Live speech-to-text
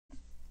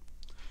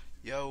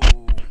Yo,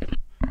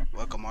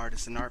 welcome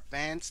artists and art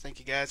fans. Thank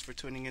you guys for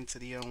tuning into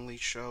the only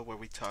show where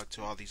we talk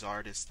to all these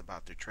artists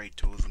about their trade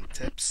tools and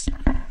tips.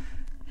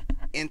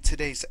 In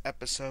today's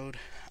episode,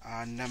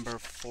 number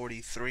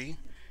 43,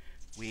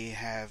 we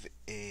have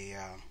a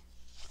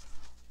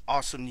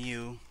awesome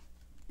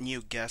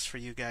new guest for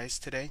you guys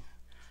today.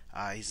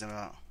 He's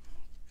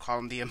call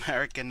him the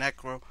American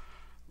Necro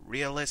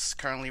Realist,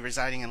 currently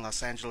residing in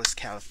Los Angeles,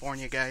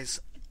 California, guys.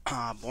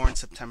 Born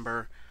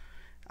September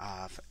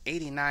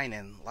 89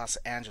 in Los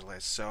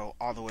Angeles, so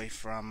all the way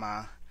from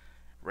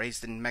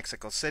raised in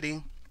Mexico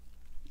City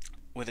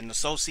with an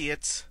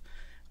associate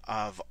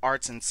of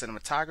arts in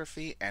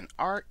cinematography and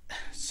art.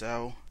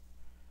 So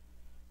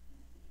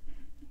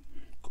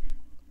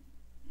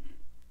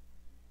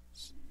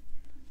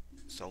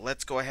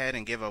let's go ahead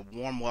and give a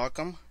warm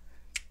welcome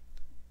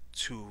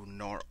to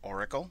Noir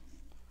Oracle.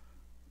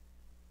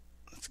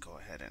 Let's go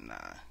ahead and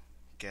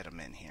get him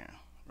in here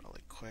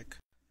really quick.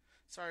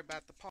 Sorry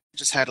about the pause.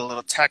 Just had a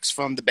little text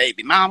from the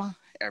baby mama.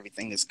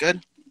 Everything is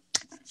good.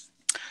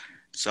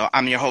 So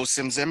I'm your host,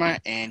 Sim Zimmer,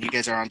 and you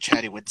guys are on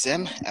Chatty with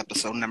Zim,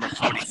 episode number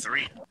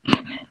 43.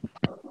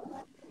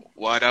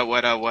 What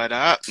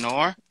up,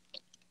 Nor?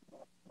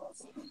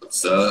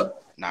 What's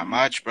up? Not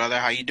much, brother.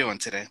 How you doing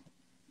today?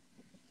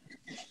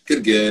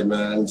 Good,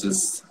 man.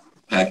 Just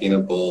packing a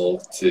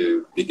bowl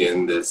to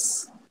begin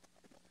this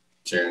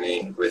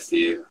journey with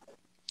you.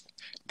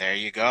 There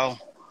you go.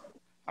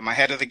 I'm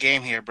ahead of the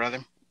game here,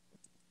 brother.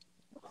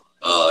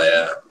 Oh,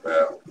 yeah.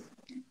 Well,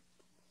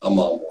 I'm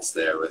almost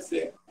there with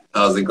you.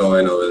 How's it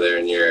going over there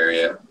in your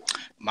area?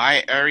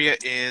 My area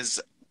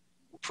is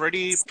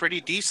pretty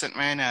decent,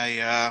 man.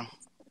 A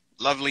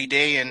lovely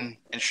day in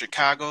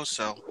Chicago,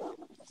 so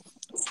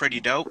pretty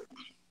dope.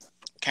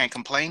 Can't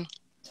complain.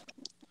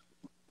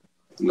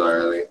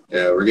 Gnarly.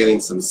 Yeah, we're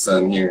getting some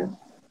sun here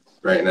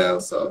right now,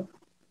 so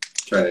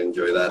trying to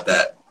enjoy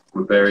that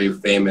very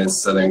famous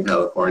Southern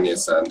California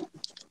sun.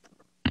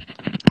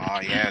 Oh,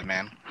 yeah,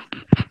 man.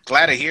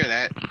 Glad to hear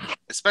that.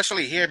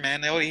 Especially here,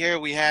 man. Over here,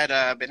 we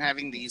had been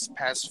having this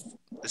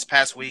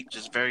past week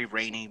just very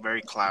rainy,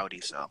 very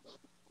cloudy. So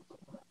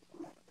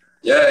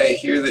Yeah, I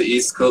hear the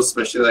East Coast,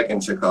 especially like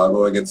in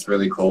Chicago, it gets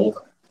really cold.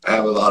 I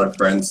have a lot of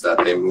friends that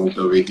they moved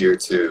over here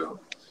to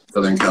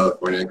Southern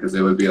California because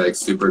it would be like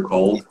super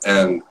cold,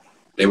 and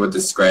they would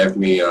describe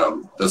me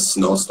the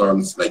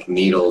snowstorms like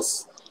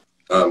needles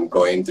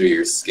going through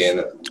your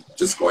skin,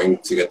 just going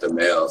to get the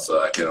mail.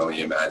 So I can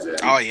only imagine.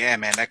 oh yeah,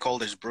 man, that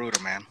cold is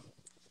brutal, man.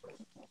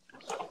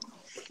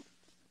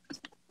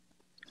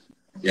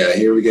 Yeah,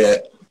 here we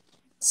get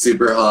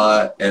super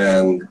hot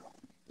and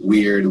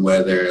weird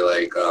weather,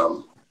 like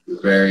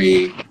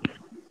very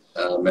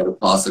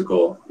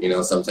metaposical. You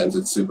know, sometimes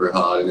it's super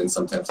hot and then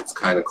sometimes it's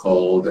kind of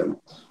cold, and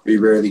we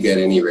rarely get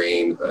any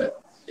rain. But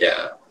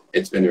yeah,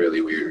 it's been really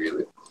weird,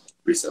 really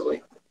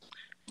recently.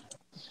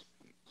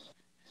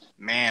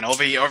 Man,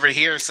 over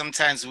here,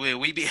 sometimes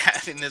we be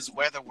having this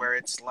weather where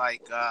it's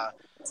like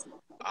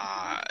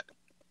uh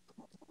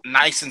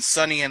nice and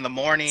sunny in the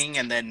morning,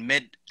 and then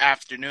mid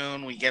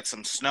afternoon we get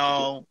some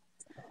snow,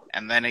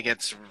 and then it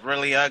gets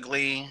really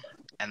ugly,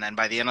 and then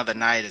by the end of the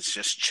night it's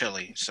just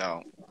chilly.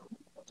 So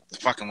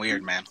it's fucking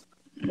weird, man.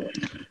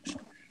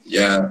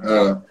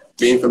 Yeah,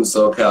 being from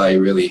SoCal, I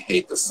really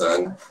hate the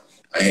sun.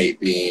 I hate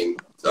being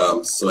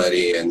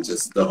sweaty and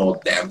just the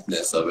whole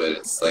dampness of it.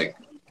 It's like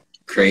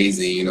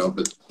crazy, you know,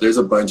 but there's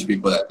a bunch of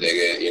people that dig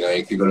it. You know,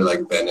 you could go to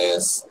like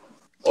Venice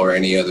or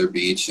any other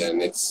beach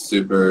and it's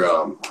super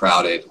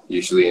crowded,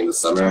 usually in the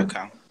summer.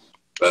 Okay.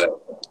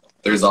 But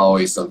there's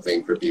always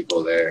something for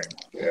people there,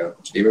 you know,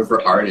 even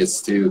for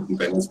artists too,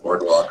 Venice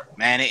Boardwalk.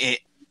 Man,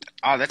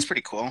 oh, that's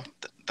pretty cool.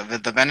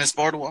 The Venice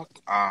Boardwalk,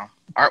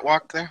 art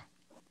walk there.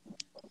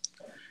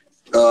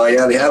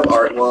 Yeah, they have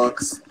art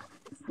walks,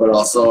 but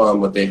also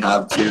what they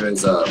have too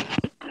is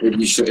if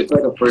you should, it's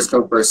like a first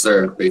come first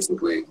serve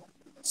basically.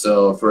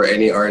 So for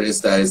any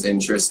artist that is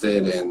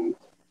interested in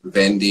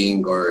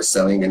vending or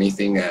selling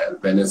anything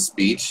at Venice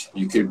Beach,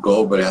 you could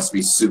go, but it has to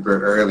be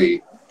super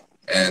early.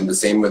 And the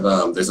same with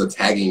there's a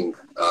tagging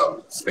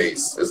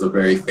space. There's a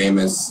very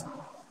famous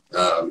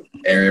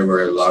area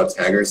where a lot of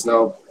taggers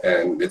know,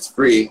 and it's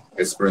free.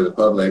 It's for the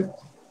public,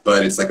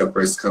 but it's like a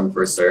first come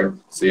first serve.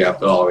 So you have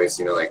to always,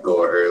 you know, like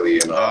go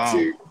early and all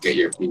to get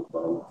your feet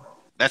on.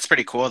 That's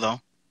pretty cool, though.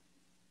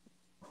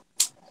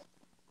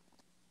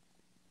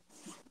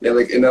 Yeah,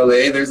 like in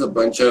LA, there's a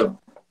bunch of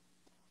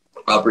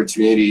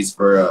opportunities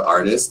for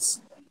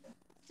artists,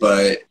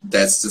 but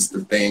that's just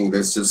the thing.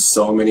 There's just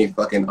so many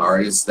fucking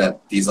artists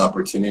that these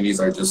opportunities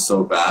are just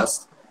so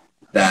vast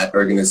that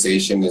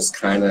organization is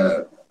kind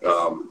of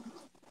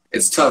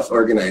it's tough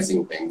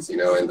organizing things, you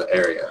know, in the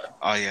area.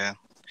 Oh yeah,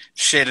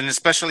 shit, and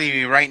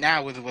especially right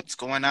now with what's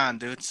going on,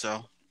 dude.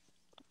 So.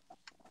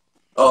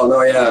 Oh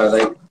no, yeah,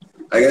 like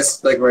I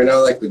guess like right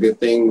now, like the good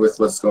thing with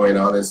what's going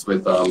on is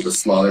with the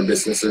smaller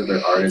businesses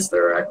or artists that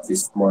are actually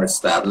more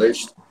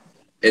established,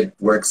 it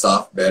works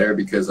off better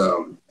because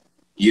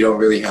you don't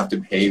really have to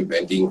pay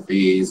vending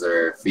fees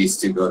or fees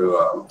to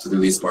go to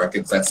these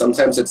markets. That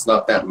sometimes it's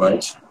not that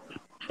much,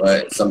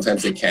 but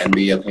sometimes it can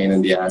be a pain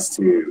in the ass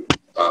to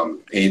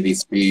pay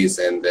these fees,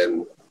 and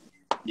then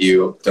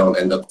you don't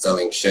end up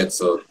selling shit.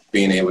 So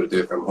being able to do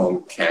it from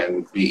home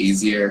can be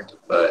easier,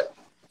 but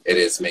it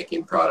is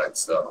making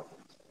products though.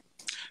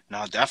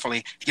 No,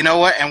 definitely. You know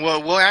what? And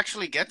we'll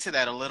actually get to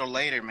that a little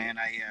later, man.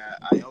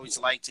 I always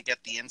like to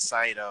get the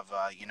insight of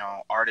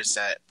artists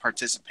that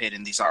participate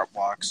in these art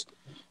walks.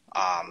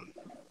 Um,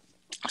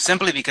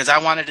 Simply because I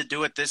wanted to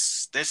do it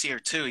this year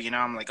too.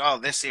 I'm like, oh,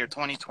 this year,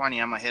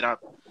 2020, I'm gonna hit up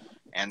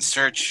and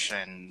search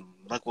and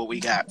look what we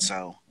got.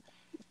 So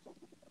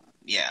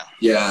yeah,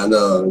 Yeah,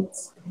 no,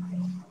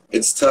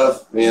 it's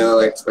tough,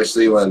 like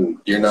especially when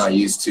you're not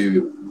used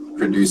to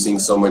producing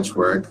so much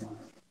work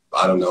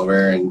out of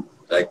nowhere, and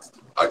like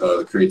I go,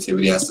 the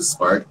creativity has to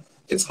spark.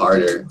 It's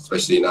harder,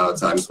 especially now at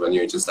times when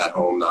you're just at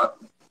home, not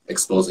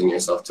exposing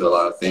yourself to a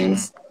lot of hmm,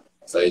 things.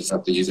 So you just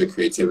have to use your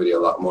creativity a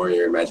lot more,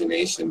 your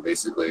imagination,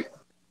 basically.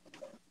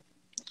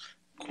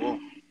 cool.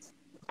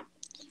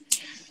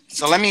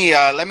 So let me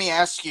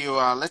ask you.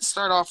 Let's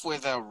start off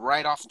with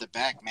right off the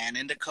back, man.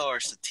 Indica or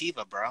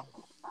sativa, bro?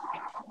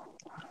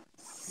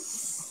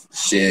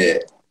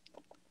 Shit,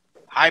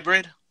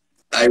 Hybrid?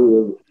 I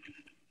will.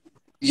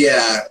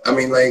 Yeah, I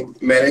mean,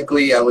 like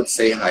medically, I would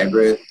say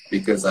hybrid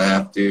because I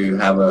have to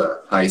have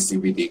a high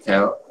CBD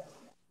count.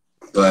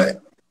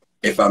 But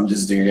if I'm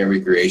just doing it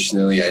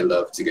recreationally, I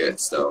love to get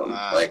stoned.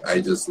 Uh, Like I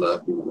just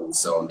love being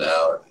stoned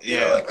out.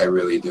 yeah, Like I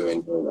really do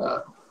enjoy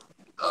that.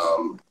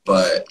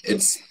 But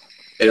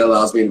it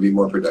allows me to be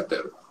more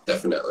productive,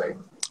 definitely.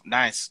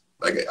 nice.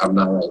 Like I'm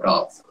not like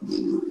off.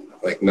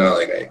 Like no,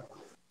 like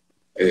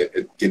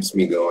it gets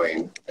me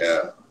going.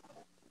 Yeah.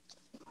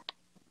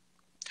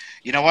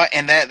 You know what?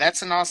 And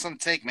that's an awesome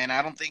take, man.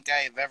 I don't think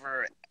I've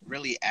ever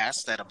really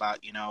asked that about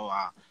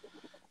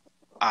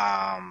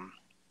um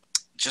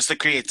just the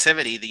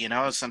creativity.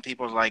 Some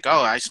people are like,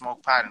 oh, I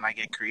smoke pot and I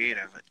get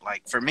creative.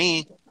 Like for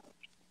me,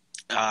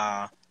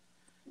 uh,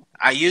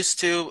 I used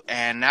to,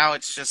 and now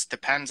it's just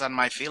depends on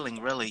my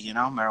feeling. Really,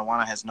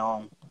 marijuana has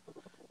no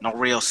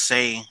real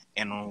say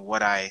in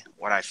what I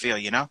feel.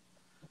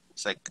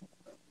 It's like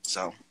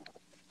so.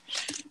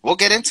 We'll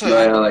get into it,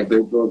 No,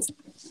 man.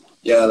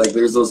 yeah, like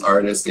there's those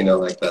artists,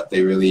 like that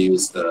they really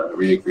use the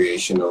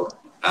recreational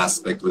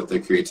aspect with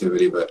their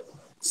creativity, but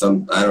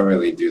some I don't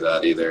really do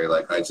that either.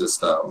 Like I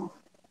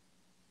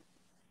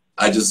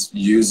just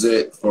use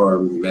it for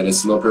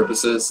medicinal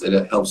purposes.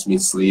 It helps me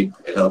sleep.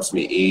 It helps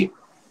me eat.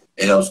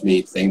 It helps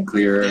me think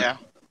clearer. Yeah,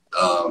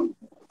 Um,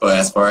 but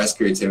as far as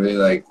creativity,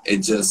 like it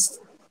just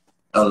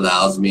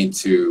allows me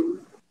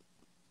to,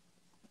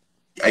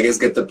 I guess,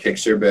 get the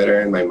picture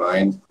better in my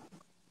mind.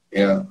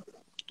 You know,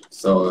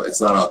 so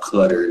it's not all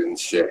cluttered and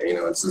shit.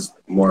 It's just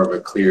more of a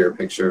clear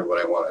picture of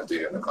what I want to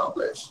do and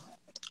accomplish.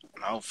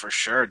 no, for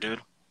sure,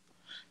 dude.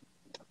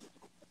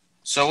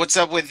 So what's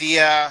up with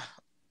the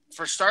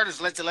for starters,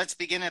 let's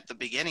begin at the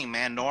beginning,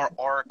 man. Noir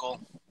Oracle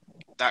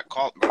dot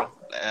call, bro.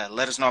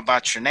 Let us know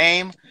about your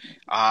name.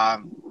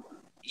 Um,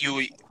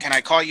 you can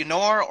I call you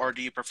Nor, or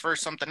do you prefer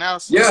something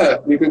else? Yeah,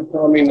 you can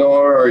call me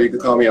Nor or you can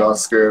call me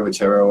Oscar,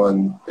 whichever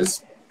one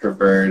is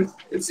preferred.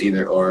 It's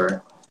either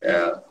or.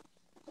 Yeah.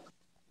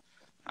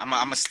 I'm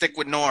gonna stick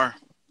with Nor.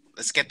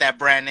 Let's get that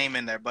brand name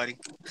in there, buddy.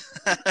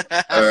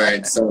 All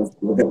right. So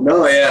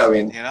no, yeah, I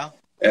mean, you know?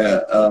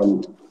 yeah.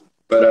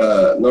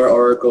 But Noir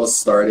Oracle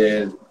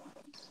started.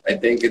 I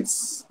think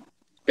it's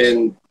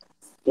been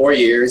 4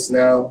 years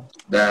now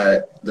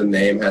that the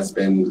name has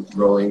been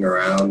rolling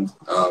around.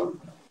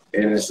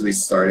 It initially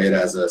started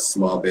as a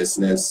small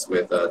business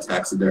with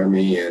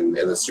taxidermy and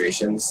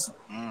illustrations,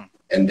 Mm,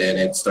 and then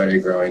it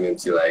started growing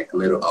into like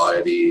little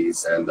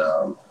oddities. And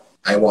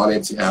I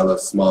wanted to have a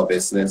small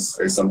business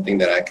or something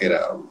that I could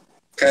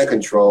kind of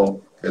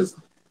control because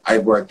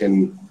I've worked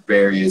in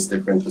various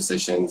different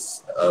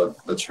positions of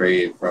the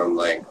trade, from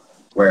like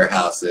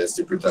warehouses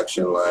to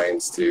production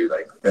lines to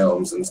like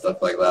films and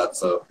stuff like that.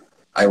 So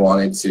I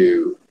wanted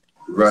to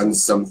run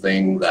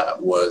something that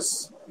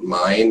was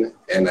mine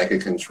and I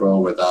could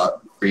control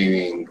without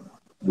creating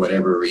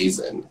whatever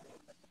reason.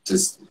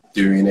 Just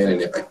doing it,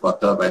 and if I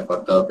fucked up, I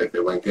fucked up. If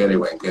it went good, it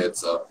went good.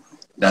 So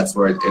that's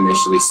where it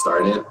initially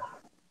started.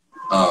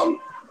 Um,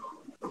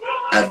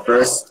 at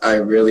first, I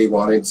really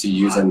wanted to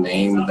use a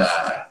name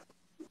that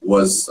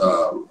was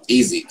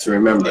easy to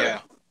remember. yeah.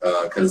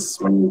 Because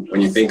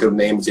when you think of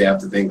names, you have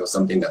to think of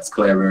something that's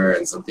clever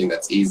and something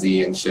that's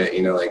easy and shit.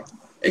 Like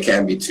it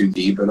can't be too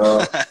deep and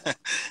all.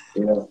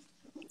 You know.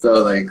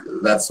 So like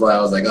that's why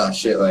I was like, oh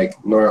shit,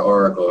 like Noir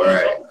Oracle. All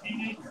right.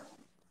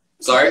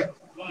 Sorry.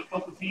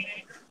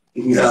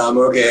 No, I'm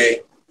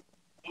okay.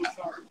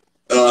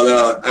 Oh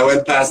no, I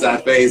went past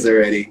that phase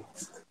already.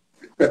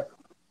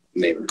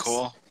 Neighbors.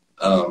 Cool.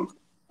 Um,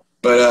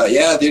 but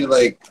yeah, dude,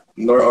 like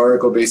Noir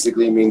Oracle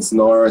basically means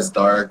Noir is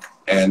dark,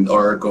 and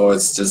Oracle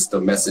is just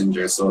the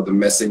messenger. So the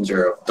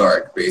messenger of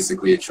dark,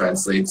 basically, it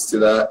translates to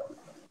that.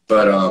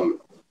 But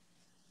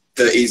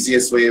the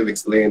easiest way of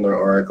explaining Noir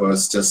Oracle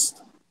is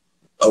just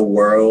a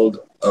world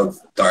of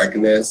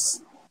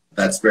darkness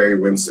that's very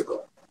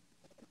whimsical.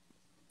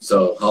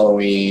 So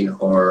Halloween,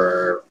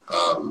 horror,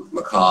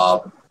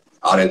 macabre,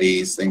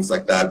 oddities, things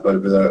like that,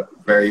 but with a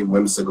very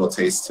whimsical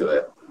taste to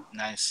it.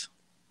 Nice.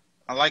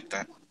 I like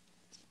that.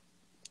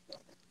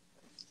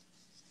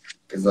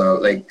 Because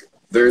like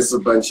there's a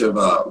bunch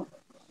of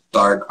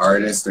dark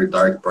artists or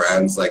dark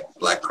brands like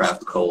Black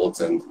Craft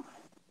Colds and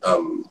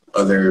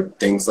other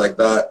things like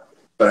that.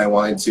 But I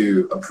wanted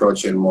to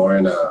approach it more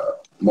in a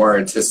more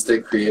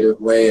artistic, creative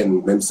way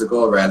and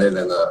whimsical rather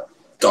than a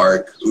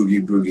dark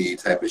oogie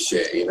boogie type of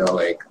shit. You know,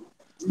 like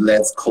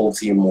less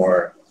culty,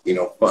 more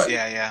fun.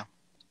 Yeah, yeah.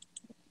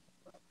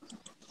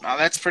 Oh,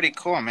 that's pretty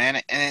cool,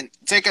 man. And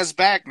take us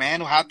back,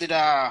 man. How did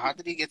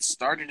he get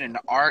started in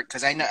art?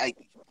 Because I know,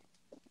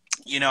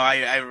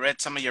 I read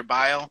some of your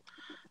bio.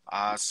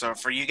 So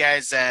for you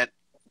guys that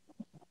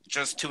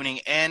just tuning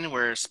in,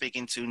 we're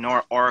speaking to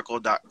Noir Oracle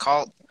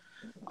Cult,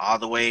 all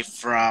the way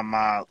from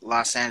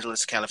Los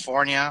Angeles,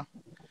 California.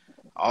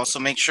 Also,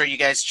 make sure you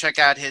guys check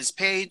out his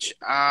page.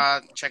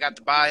 Check out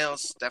the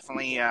bios.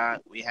 Definitely,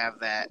 we have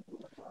that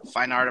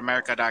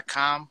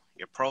fineartamerica.com.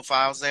 Your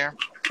profiles there.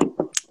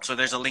 So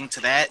there's a link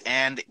to that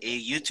and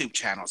a YouTube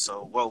channel.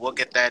 So we'll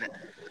get that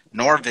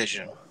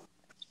Norvision.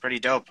 It's pretty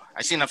dope.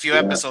 I seen a few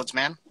episodes,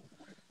 man.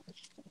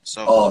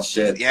 So oh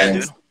shit! Yeah,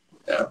 thanks. dude.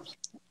 Yeah,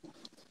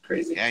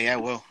 crazy. Yeah.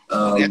 We'll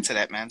get to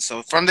that, man.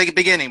 So from the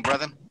beginning,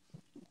 brother.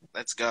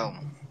 Let's go.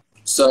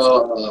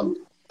 So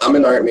I'm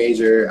an art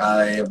major.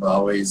 I have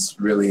always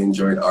really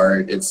enjoyed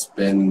art. It's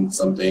been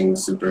something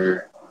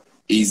super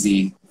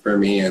easy for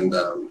me and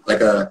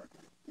like an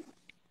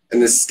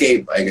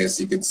escape, I guess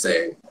you could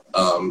say.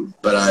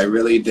 But I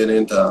really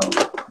didn't.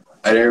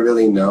 I didn't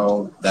really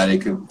know that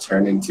it could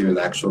turn into an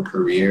actual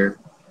career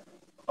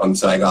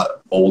until I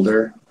got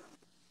older,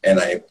 and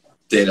I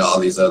did all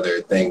these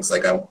other things.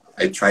 Like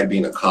I tried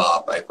being a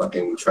cop. I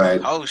fucking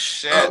tried. Oh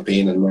shit!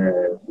 Being a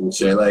nerd and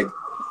shit. Like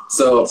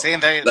so.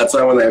 That's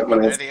why when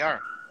there they are.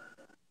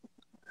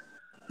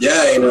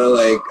 Yeah,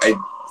 like I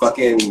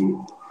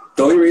fucking.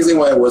 The only reason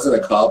why I wasn't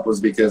a cop was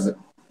because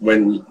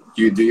when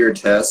you do your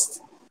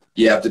test,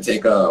 you have to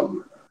take a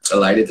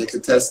lie detector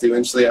test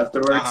eventually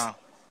afterwards.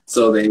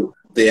 So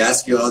they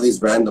ask you all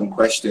these random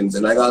questions,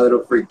 and I got a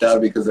little freaked out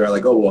because they're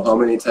like, "Oh, well, how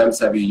many times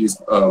have you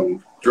used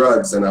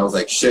drugs?" And I was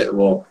like, "Shit,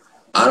 well,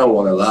 I don't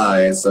want to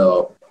lie."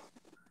 So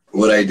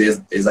what I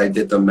did is I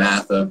did the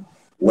math of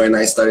when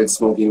I started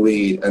smoking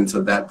weed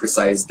until that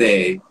precise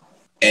day,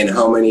 and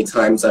how many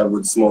times I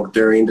would smoke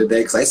during the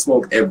day, because I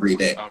smoke every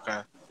day.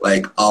 Okay.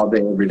 Like all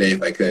day, every day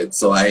if I could.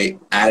 So I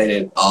added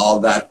it all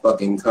that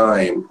fucking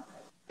time,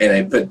 and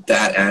I put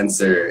that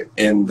answer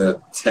in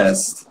the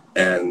test,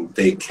 and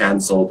they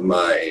canceled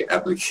my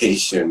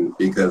application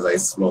because I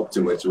smoked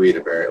too much weed,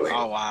 apparently.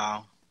 Oh,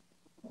 wow.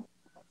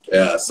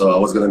 Yeah, so I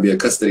was going to be a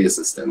custody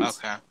assistant.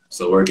 Okay.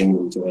 So working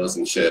in jails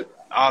and shit.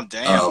 Oh,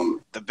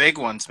 damn. The big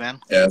ones,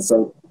 man. Yeah,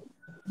 so,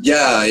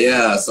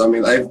 yeah. So, I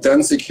mean, I've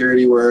done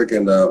security work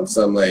and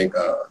some, like,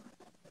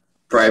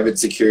 private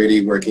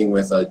security working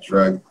with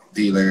drug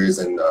dealers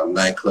and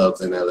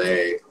nightclubs in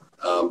LA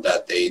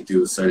that they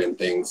do certain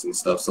things and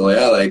stuff. So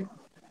yeah, like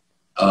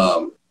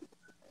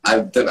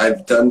I've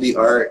done the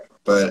art,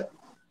 but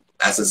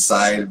as a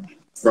side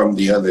from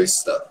the other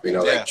stuff,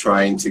 like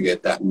trying to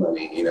get that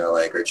money,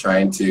 like or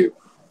trying to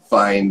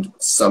find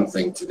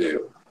something to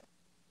do.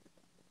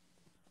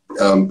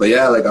 But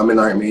yeah, like I'm an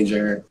art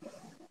major,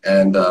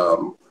 and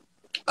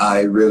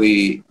I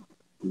really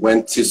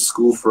went to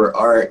school for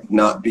art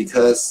not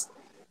because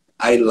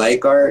I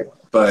like art,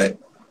 but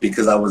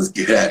because I was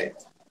good at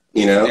it,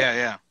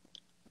 Yeah.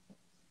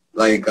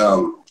 Like,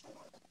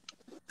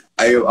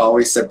 I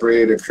always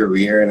separated a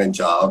career and a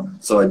job.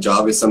 So a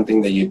job is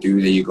something that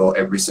you go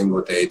every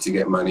single day to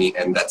get money,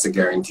 and that's a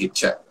guaranteed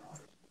check,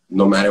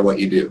 no matter what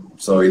you do.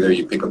 So either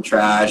you pick up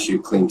trash, you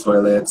clean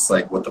toilets,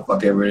 like what the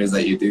fuck ever it is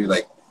that you do,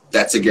 like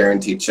that's a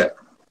guaranteed check.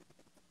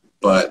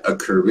 But a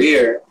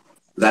career,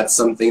 that's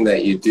something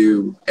that you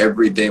do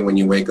every day when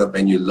you wake up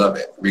and you love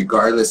it,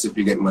 regardless if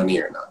you get money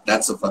or not.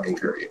 That's a fucking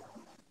career.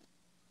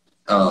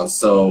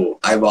 So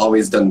I've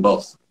always done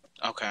both.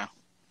 Okay.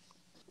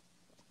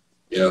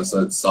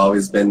 So it's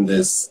always been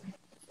this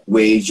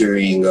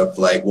wagering of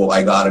like, well,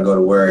 I gotta go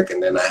to work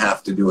and then I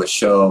have to do a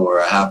show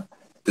or I have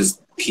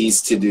this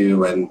piece to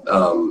do and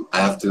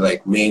I have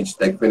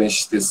to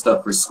finish this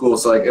stuff for school.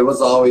 So like it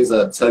was always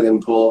a tug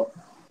and pull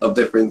of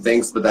different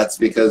things, but that's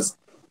because,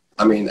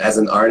 I mean, as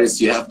an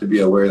artist, you have to be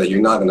aware that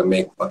you're not gonna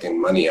make fucking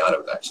money out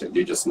of that shit.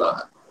 You're just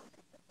not.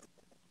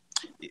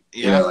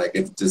 Yeah. Like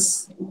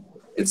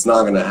it's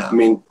not gonna I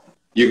mean,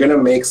 you're gonna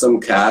make some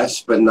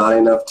cash, but not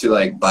enough to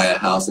like buy a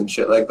house and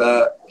shit like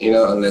that,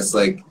 unless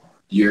like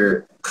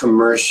you're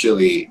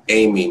commercially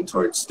aiming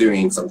towards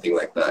doing something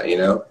like that,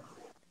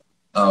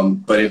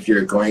 But if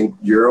you're going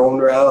your own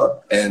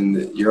route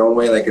and your own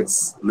way, like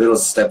it's little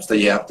steps that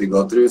you have to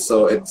go through.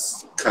 So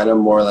it's kind of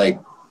more like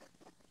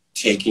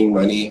taking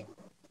money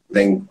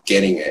than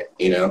getting it,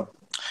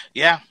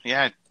 Yeah.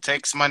 It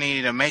takes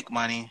money to make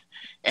money.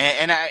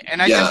 And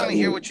I definitely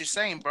hear what you're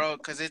saying, bro,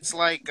 because it's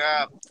like,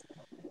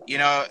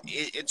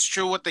 it's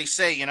true what they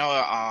say,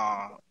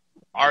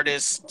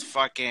 artist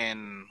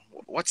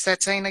what's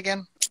that saying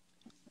again?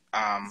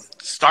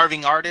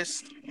 Starving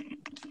artist.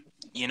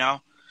 you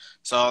know?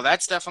 So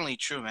that's definitely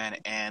true, man.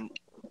 And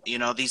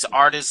these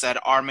artists that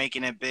are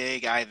making it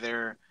big,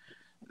 either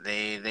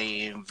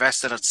they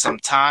invested some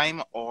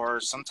time, or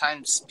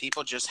sometimes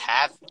people just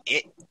have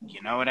it.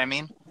 You know what I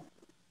mean?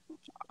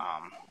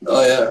 Um,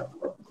 Oh yeah,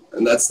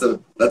 and that's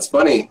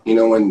funny.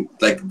 When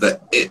like the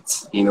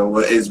it,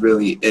 what is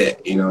really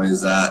it?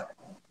 Is that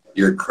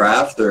your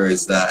craft, or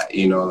is that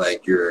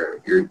like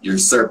your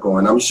circle?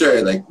 And I'm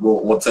sure like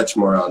we'll touch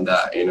more on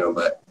that.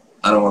 But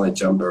I don't want to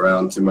jump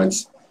around too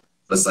much.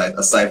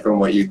 Aside from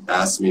what you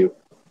asked me,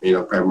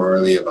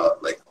 primarily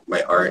about like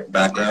my art yeah.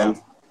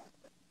 background.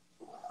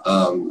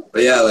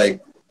 But yeah,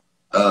 like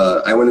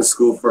I went to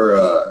school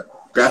for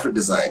graphic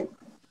design.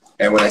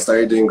 And when I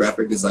started doing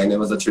graphic design, it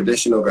was a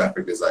traditional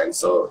graphic design.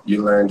 So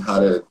you learned how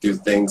to do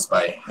things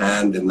by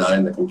hand and not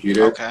in the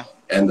computer. Okay.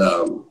 And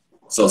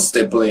so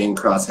stippling,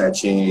 cross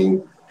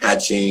hatching,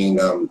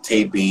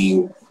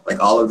 taping, like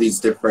all of these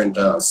different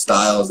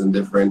styles and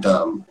different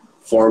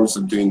forms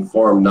of doing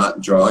form,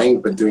 not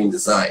drawing, but doing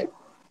design.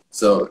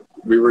 So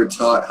we were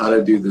taught how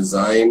to do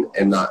design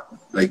and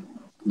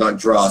not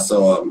draw.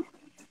 So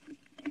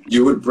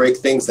you would break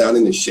things down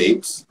into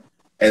shapes,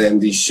 and then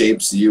these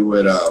shapes you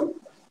would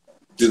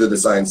do the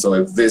design. So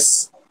if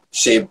this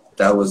shape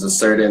that was a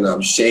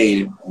certain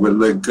shade would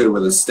look good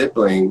with a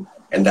stippling,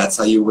 and that's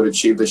how you would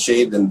achieve the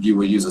shade, then you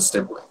would use a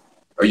stippling,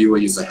 or you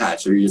would use a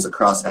hatch, or you use a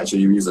cross hatch, or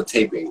you use a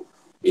taping,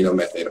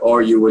 method,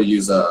 or you would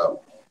use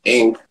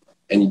ink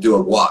and you do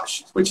a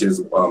wash, which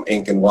is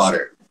ink and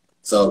water.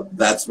 So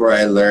that's where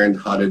I learned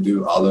how to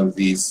do all of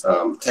these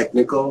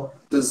technical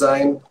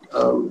design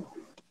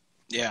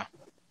Yeah.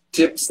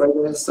 tips, I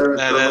guess, or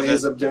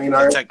ways of doing the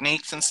art.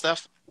 techniques and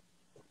stuff.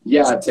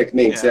 Yeah,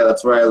 techniques. Yeah. Yeah,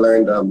 that's where I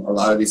learned a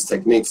lot of these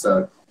techniques.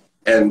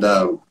 And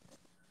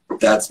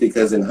that's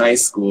because in high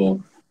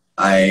school,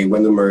 I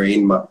went to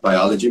marine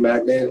biology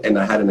magnet, and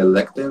I had an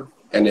elective,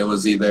 and it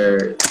was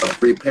either a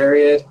free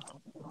period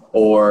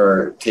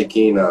or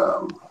taking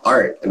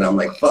art. And I'm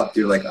like, fuck,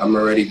 dude, like I'm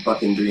already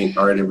fucking doing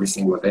art every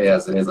single day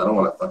as it is. I don't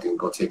want to fucking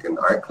go take an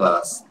art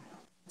class.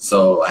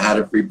 So I had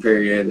a free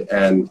period,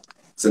 and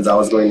since I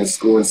was going to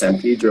school in San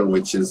Pedro,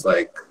 which is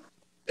like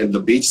in the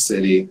beach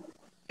city,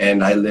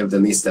 and I lived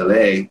in East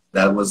LA,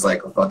 that was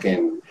like a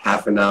fucking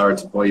half an hour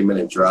to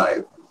 40-minute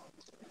drive.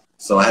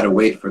 So I had to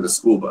wait for the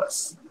school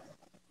bus.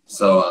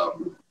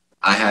 So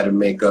I had to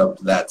make up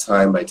that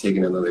time by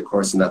taking another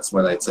course, and that's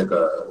when I took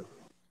a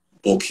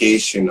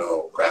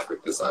vocational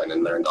graphic design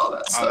and learned all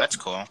that Oh, stuff. that's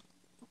cool.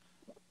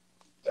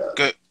 Yeah.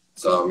 Good.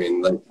 So I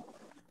mean, like,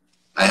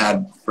 I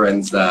had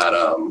friends that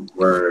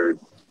were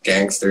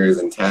gangsters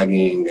and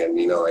tagging and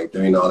like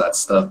doing all that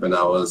stuff, and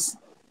I was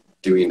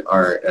doing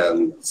art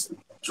and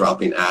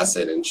dropping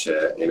acid and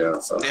shit,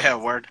 So Yeah,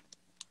 word.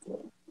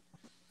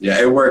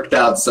 yeah, it worked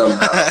out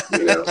somehow,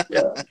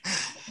 Yeah.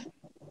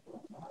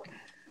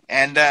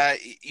 And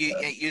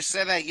you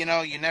said that you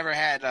never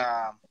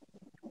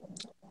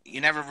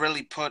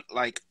really put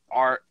like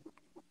art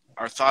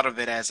or thought of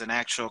it as an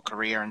actual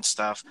career and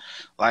stuff.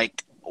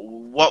 Like,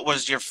 what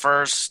was your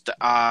first,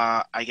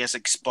 I guess,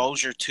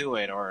 exposure to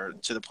it, or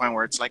to the point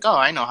where it's like, oh,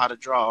 I know how to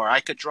draw, or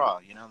I could draw.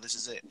 This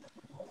is it.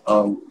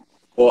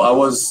 Well, I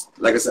was,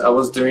 like I said, I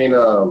was doing,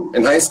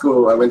 in high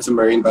school, I went to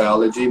marine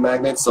biology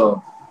magnet,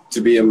 so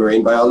to be a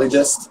marine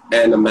biologist,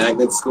 and a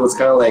magnet school is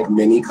kind of like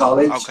mini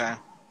college. Okay.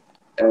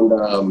 And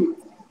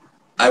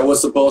I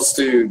was supposed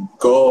to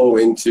go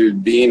into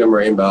being a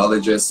marine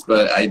biologist,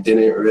 but I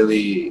didn't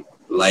really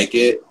like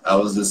it. I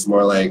was just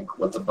more like,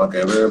 what the fuck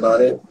ever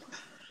about it.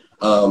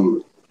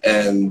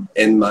 And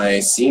in my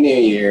senior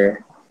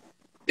year,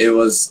 it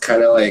was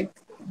kind of like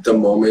the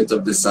moment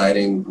of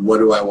deciding, what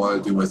do I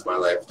want to do with my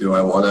life? Do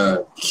I want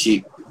to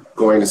keep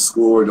going to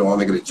school, or do I want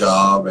to get a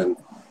job?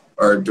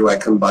 Or do I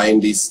combine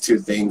these two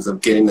things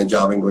of getting the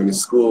job and going to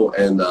school?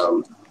 And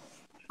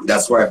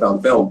that's where I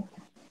found film.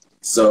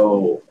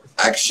 So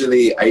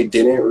actually, I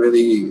didn't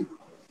really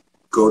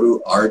go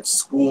to art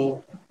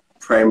school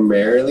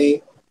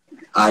primarily.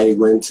 I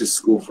went to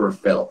school for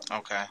film.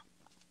 Okay.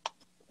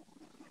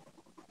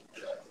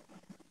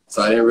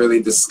 So I didn't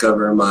really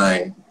discover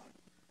my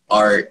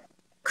art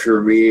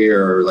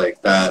career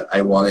like that.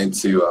 I wanted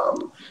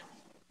to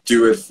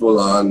do it full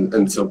on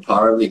until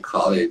probably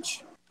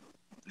college.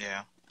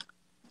 Yeah.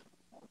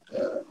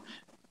 Yeah.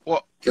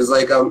 Well, because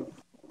like I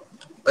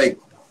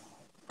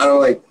don't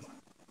like,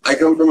 I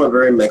come from a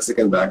very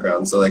Mexican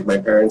background. So like my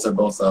parents are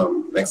both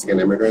Mexican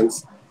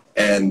immigrants,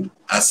 and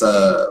as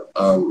a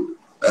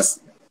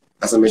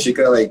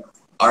Mexica, like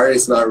art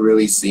is not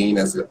really seen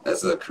as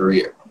a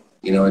career.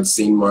 It's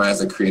seen more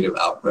as a creative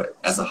output,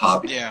 as a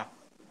hobby. Yeah.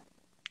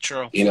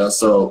 True.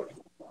 So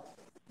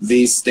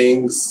these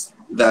things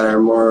that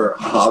are more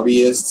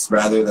hobbyists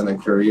rather than a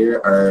career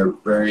are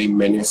very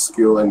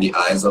minuscule in the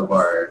eyes of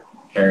our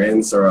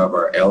parents or of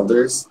our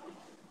elders.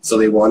 So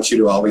they want you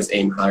to always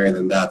aim higher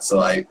than that. So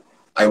I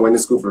went to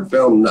school for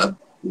film.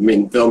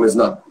 Film is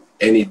not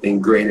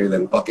anything greater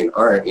than fucking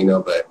art,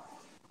 but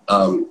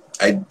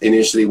I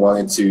initially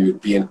wanted to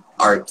be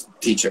art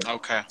teacher.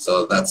 Okay.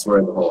 So that's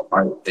where the whole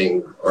art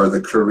thing or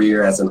the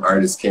career as an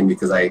artist came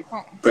because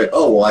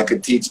Oh, I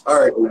could teach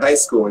art in high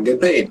school and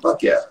get paid.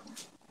 Fuck yeah.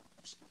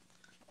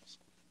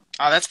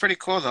 oh, that's pretty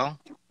cool though.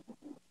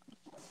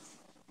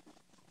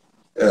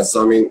 Yeah,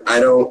 so I mean,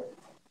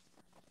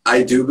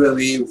 I do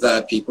believe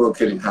that people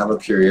could have a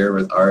career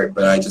with art,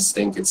 but I just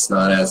think it's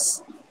not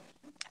as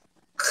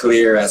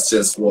clear as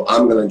just, well,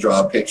 I'm going to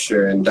draw a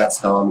picture and that's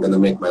how I'm going to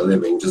make my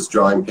living, just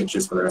drawing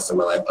pictures for the rest of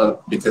my life.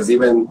 Because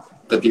even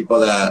the people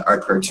that are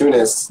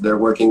cartoonists, they're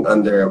working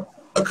under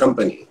a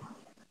company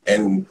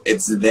and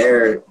it's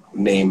their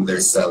name they're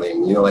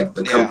selling, you know, like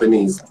the Yeah.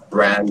 company's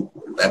brand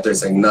that they're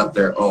saying, not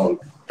their own.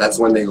 That's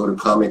when they go to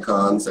Comic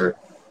Cons or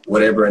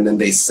whatever, and then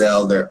they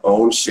sell their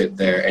own shit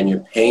there and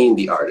you're paying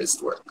the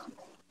artist work,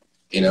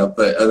 you know.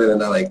 But other than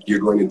that, like you're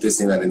going to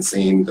Disneyland and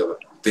seeing the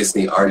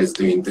Disney artists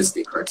doing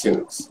Disney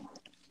cartoons.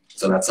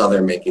 So that's how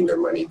they're making their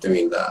money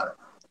doing that.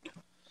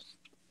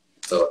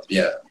 So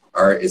yeah,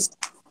 art is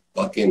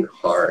fucking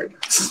hard.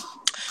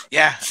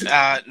 Yeah.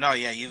 No.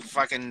 Yeah.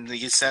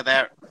 You said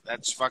that.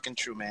 That's fucking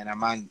true, man.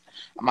 I'm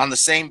on the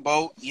same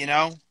boat, you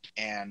know,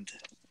 and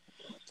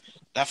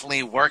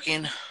definitely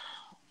working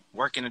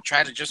to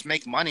try to just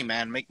make money,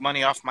 man. Make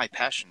money off my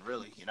passion,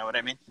 really. You know what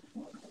I mean?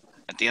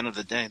 At the end of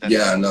the day,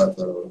 Yeah, that's no,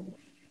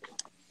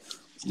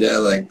 yeah,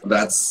 like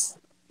that's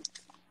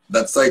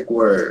like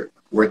where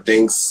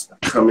things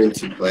come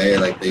into play.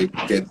 Like they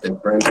get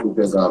different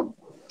because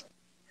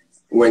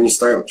when you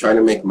start trying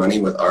to make money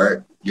with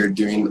art, you're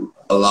doing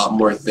a lot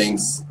more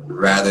things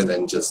rather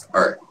than just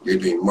art. You're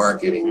doing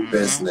marketing, mm-hmm.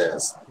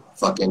 business,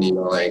 fucking, you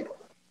know, like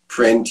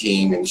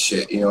printing and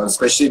shit, you know,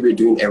 especially if you're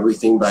doing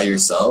everything by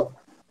yourself.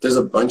 There's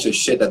a bunch of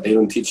shit that they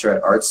don't teach you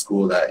at art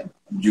school that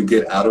you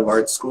get out of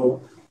art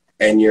school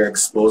and you're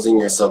exposing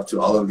yourself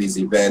to all of these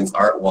events,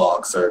 art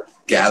walks or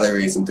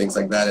galleries and things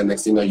like that. And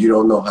next thing you know, you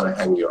don't know how to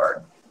hang your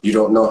art. You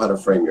don't know how to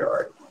frame your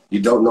art. You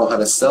don't know how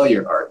to sell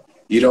your art.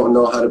 You don't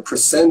know how to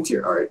present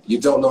your art. You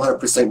don't know how to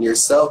present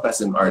yourself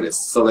as an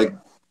artist. So like,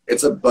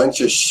 it's a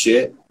bunch of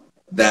shit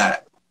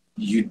that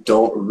you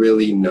don't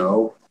really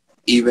know,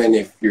 even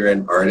if you're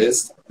an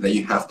artist, that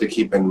you have to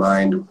keep in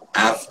mind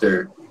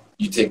after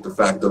you take the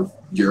fact of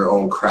your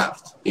own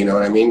craft. You know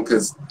what I mean?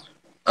 Because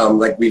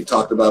like we've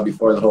talked about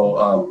before, the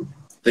whole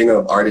thing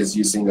of artists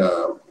using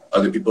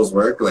other people's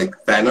work, like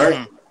fan art,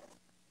 Mm-hmm.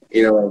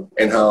 you know,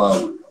 and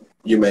how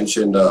you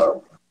mentioned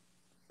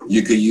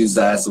you could use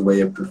that as a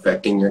way of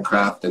perfecting your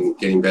craft and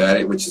getting better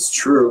at it, which is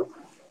true.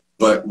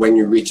 But when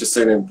you reach a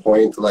certain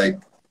point, like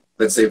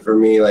let's say for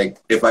me, like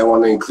if I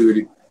want to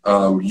include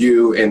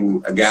you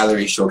in a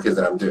gallery showcase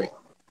that I'm doing,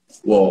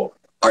 well,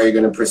 are you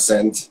going to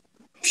present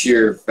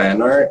pure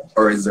fan art,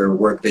 or is there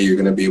work that you're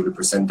going to be able to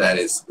present that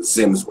is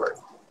Zim's work?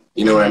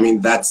 You know what I Mm-hmm.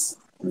 mean? That's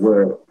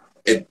where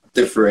it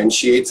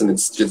differentiates and it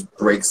just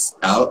breaks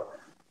out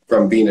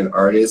from being an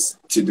artist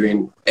to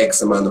doing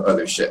X amount of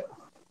other shit.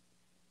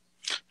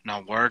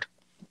 No word.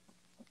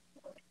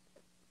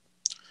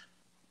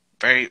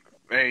 Very,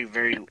 very,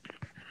 very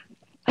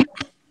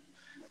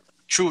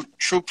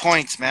true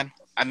points, man.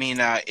 I mean,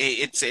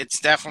 it's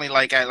definitely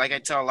like I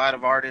tell a lot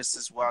of artists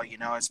as well. You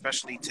know,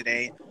 especially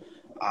today,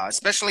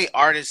 especially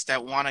artists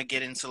that want to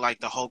get into like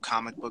the whole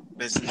comic book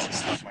business and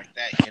stuff like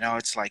that. You know,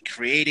 it's like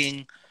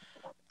creating.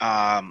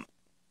 Um,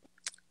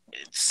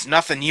 it's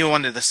nothing new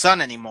under the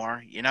sun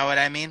anymore. You know what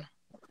I mean?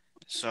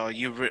 So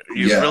you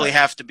Yeah. really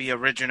have to be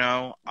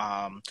original.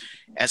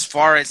 As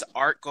far as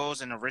art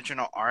goes and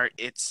original art,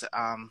 it's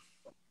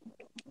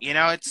you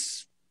know,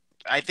 it's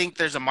I think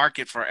there's a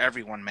market for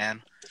everyone,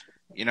 man.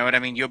 You know what I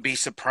mean? You'll be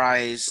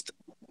surprised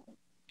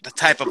the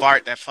type of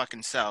art that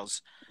fucking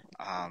sells.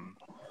 Um,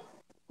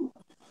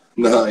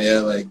 No, yeah,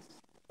 like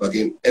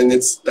fucking, and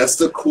that's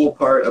the cool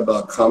part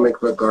about comic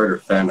book art or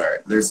fan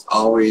art. There's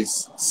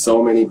always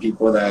so many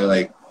people that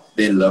like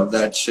they love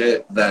that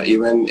shit that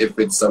even if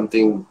it's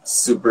something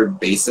super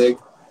basic,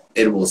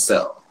 it will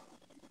sell,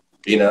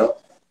 you know?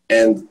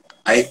 And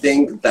I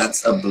think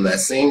that's a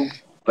blessing,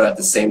 but at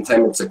the same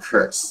time it's a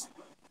curse,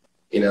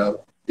 you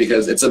know?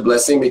 Because it's a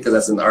blessing because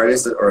as an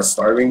artist or a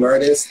starving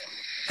artist,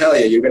 hell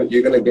yeah, you're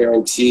gonna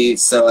guarantee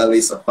sell at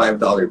least a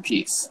 $5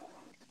 piece,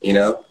 you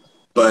know?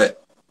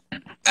 But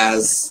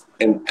as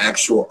an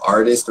actual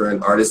artist or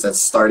an artist that's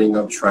starting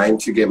up trying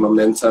to get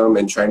momentum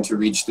and trying to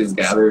reach these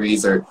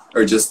galleries or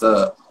just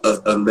a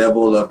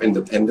level of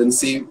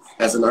independency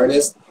as an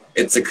artist,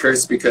 it's a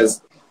curse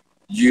because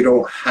you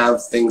don't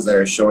have things that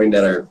are showing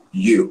that are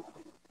you.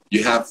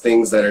 You have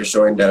things that are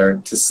showing that are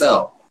to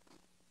sell.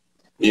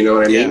 You know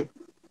what I yeah, mean?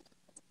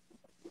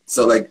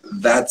 So like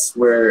that's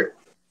where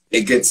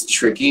it gets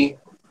tricky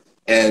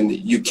and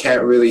you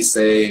can't really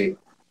say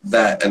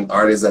that an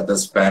artist that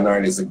does fan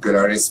art is a good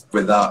artist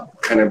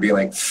without kind of being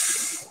like,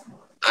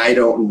 I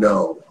don't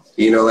know.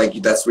 You know, like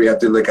that's where you have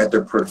to look at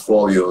their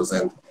portfolios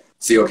and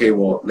see, okay,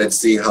 well, let's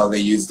see how they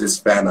use this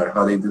fan art,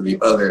 how they do the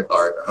other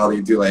art, how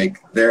they do like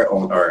their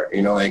own art,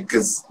 you know, like,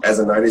 because as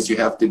an artist, you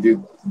have to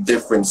do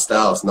different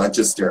styles, not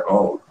just your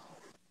own,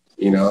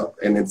 you know,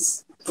 and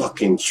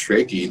fucking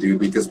tricky, dude,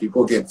 because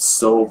people get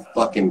so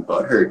fucking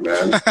butthurt,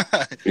 man.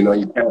 You know,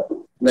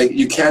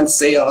 you can't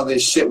say all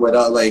this shit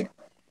without like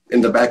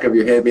in the back of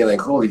your head being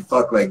like, holy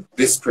fuck, like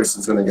this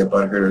person's gonna get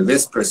butthurt or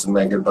this person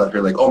might get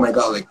butthurt. Like, oh my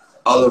god, like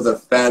all of the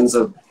fans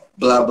of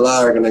blah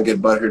blah are gonna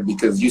get butthurt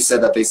because you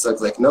said that they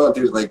suck. Like, no,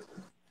 dude, like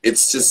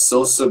it's just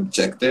so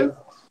subjective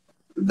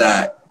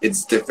that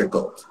it's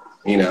difficult,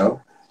 you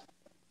know?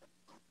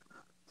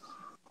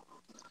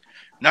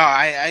 No,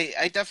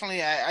 I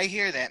definitely I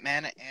hear that,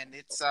 man, and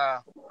it's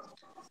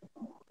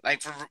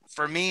like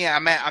for me,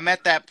 I'm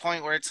at that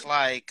point where it's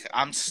like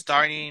I'm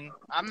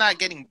not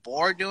getting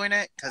bored doing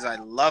it because I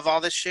love all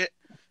this shit,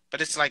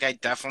 but it's like I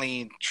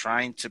definitely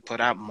trying to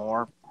put out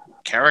more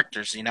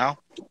characters,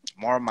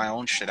 more of my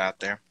own shit out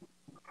there.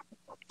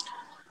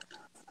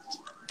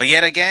 But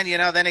yet again,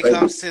 then it Like,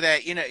 comes to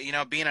that,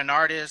 being an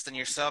artist and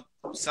you're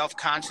self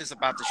conscious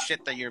about the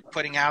shit that you're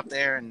putting out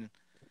there, and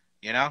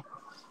you know,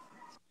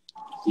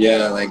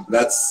 yeah, like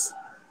that's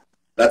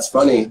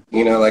funny,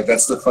 you know, like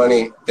that's the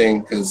funny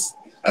thing because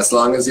as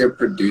long as you're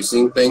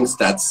producing things,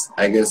 that's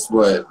I guess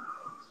what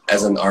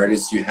as an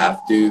artist you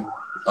have to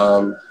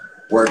um,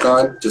 work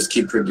on. Just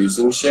keep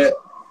producing shit.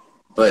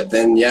 But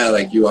then yeah,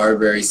 like you are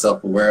very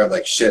self-aware of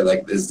like shit.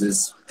 Like, is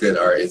this good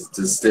art? Is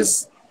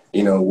this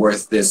you know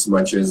worth this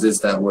much? Or is this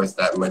that worth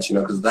that much? You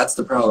know, because that's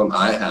the problem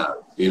I have.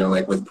 You know,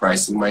 like with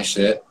pricing my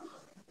shit.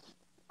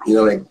 You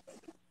know,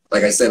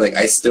 like I said, like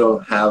I still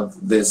have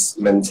this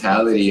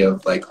mentality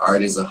of like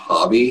art is a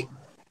hobby,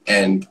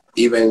 and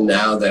even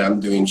now that I'm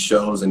doing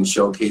shows and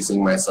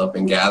showcasing myself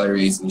in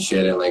galleries and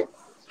shit, and like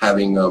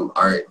having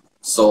art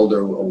sold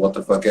or what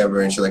the fuck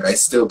ever and shit, like I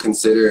still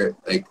consider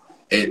like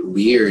it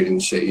weird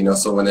and shit, you know.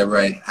 So whenever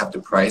I have to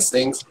price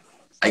things,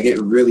 I get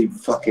really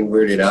fucking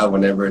weirded out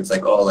whenever it's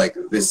like, oh, like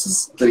this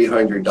is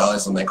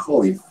 $300. I'm like,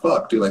 holy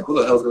fuck, dude! Like, who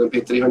the hell's gonna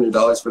pay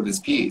 $300 for this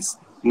piece?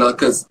 Not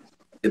because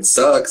it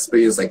sucks, but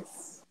it's like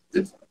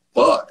it's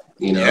fuck,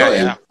 you yeah, know.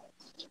 And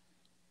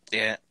yeah,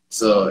 yeah,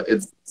 so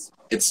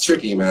it's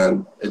tricky,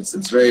 man. It's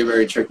very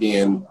very tricky,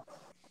 and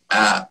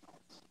uh,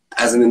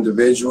 as an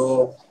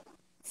individual,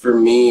 for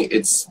me,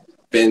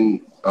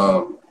 been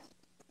um,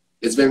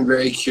 it's been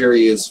very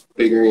curious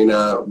figuring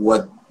out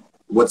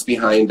what's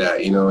behind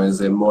that. You know,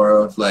 is it more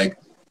of like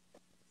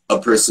a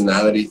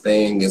personality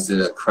thing? Is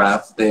it a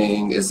craft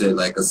thing? Is it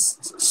like a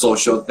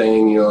social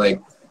thing? You know,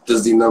 like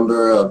does the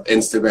number of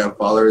Instagram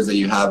followers that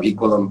you have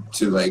equal them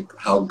to like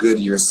how good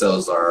your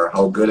sales are, or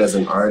how good as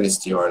an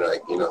artist you are?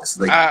 Like, you know, it's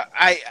like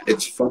I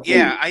it's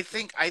yeah,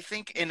 fucking I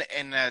think in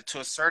to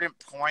a certain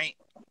point,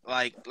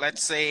 like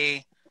let's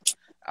say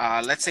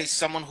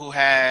someone who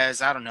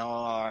has, I don't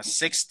know,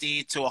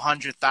 60 to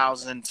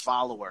 100,000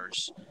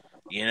 followers,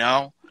 you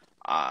know,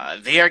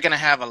 they are gonna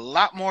have a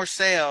lot more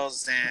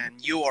sales than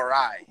you or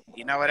I.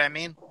 You know what I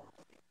mean?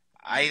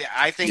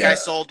 I think I yeah.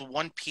 sold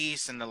one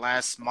piece in the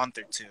last month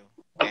or two,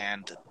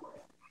 and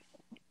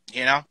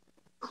you know,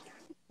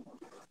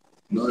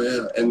 No,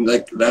 yeah, and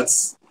like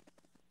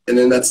and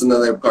then that's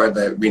another part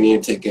that we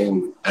need to take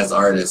in as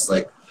artists.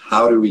 Like,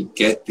 how do we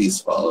get these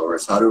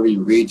followers? How do we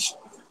reach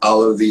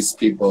all of these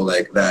people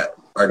like that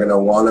are gonna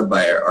want to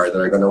buy our art, that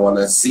are gonna want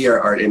to see our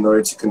art in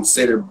order to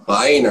consider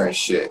buying our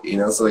shit? You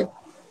know, so like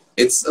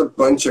it's a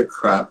bunch of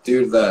crap,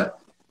 dude. That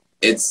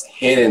it's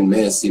hit and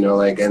miss. You know,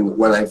 like and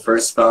when I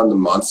first found the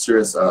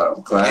Monstrous yeah,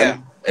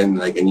 clan and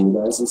like and you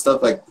guys and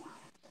stuff, like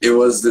it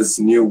was this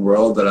new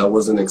world that I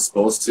wasn't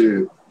exposed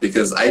to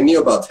because I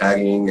knew about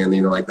tagging and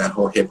you know like that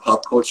whole hip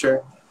hop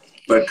culture,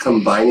 but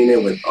combining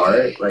it with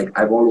art, like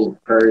I've only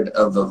heard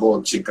of the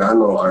whole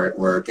Chicano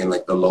artwork and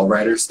like the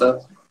lowrider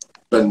stuff,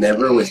 but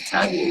never with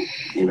tagging.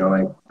 You know,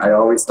 like I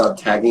always thought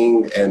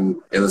tagging and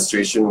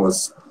illustration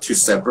was too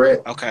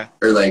separate, okay,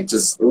 or like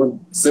just it was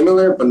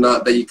similar, but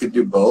not that you could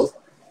do both.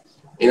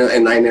 You know,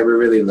 and I never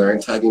really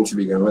learned tagging to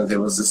begin with. It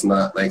was just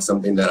not like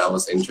something that I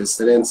was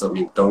interested in. So I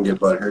mean, don't get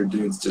butthurt,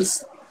 dudes.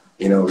 Just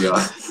you know, we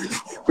all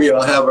we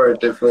all have our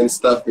different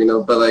stuff, you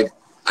know. But like,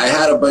 I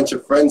had a bunch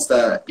of friends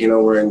that you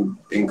know were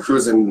in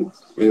cruising,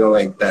 you know,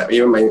 like that.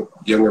 Even my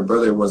younger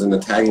brother was in the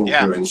tagging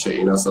yeah. crew and shit,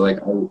 you know. So like,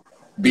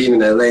 being in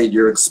LA,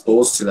 you're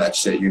exposed to that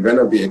shit. You're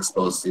gonna be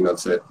exposed, you know,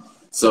 to it.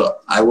 So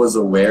I was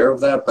aware of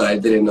that, but I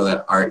didn't know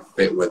that art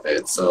fit with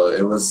it. So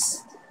it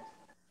was,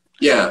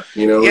 yeah,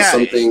 you know, it was Yeah,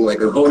 something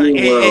like a whole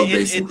new world,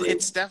 basically.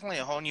 it's definitely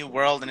a whole new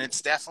world, and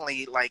it's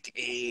definitely like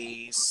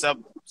a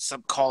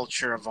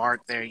subculture of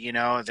art there.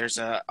 There's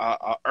a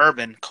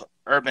urban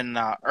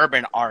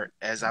art,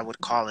 as I would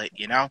call it.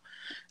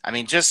 I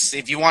mean, just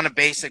if you want a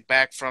basic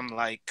back from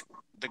like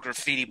the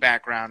graffiti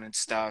background and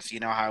stuff,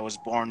 how I was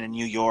born in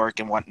New York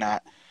and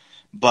whatnot.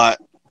 But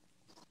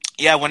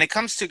yeah, when it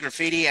comes to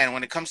graffiti and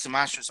when it comes to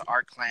Monsters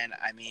Art Clan,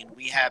 I mean,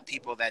 we have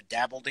people that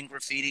dabbled in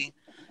graffiti.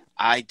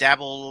 I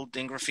dabbled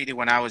in graffiti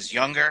when I was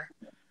younger,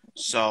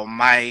 so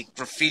my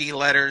graffiti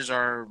letters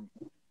are,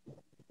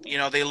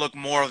 they look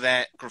more of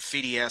that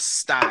graffiti-esque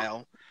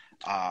style,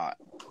 uh,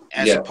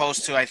 as Yeah,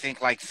 opposed to I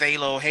think like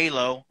Phalo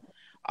Halo.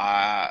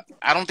 I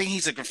don't think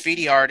he's a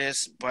graffiti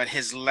artist, but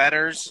his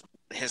letters,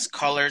 his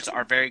colors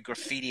are very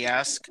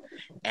graffiti-esque,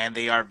 and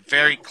they are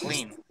very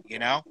clean. you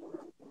know?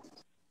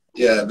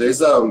 Yeah, there's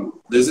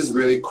this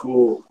really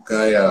cool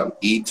guy, Oh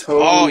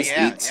E-Tones,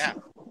 yeah, yeah,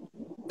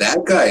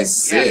 that guy's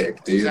yeah,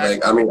 sick, dude. Like,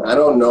 exactly. I mean, I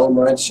don't know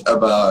much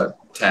about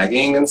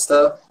tagging and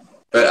stuff,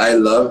 but I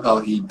love how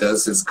he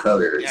does his Yeah.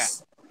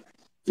 colors.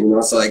 You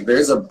know, so like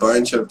there's a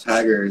bunch of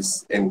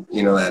taggers and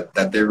you know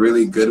that they're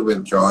really good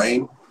with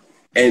drawing,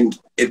 and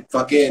it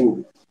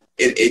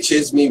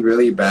itches me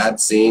really bad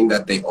seeing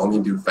that they only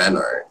do fan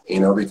art, you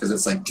know, because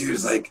it's like, dude,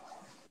 it's like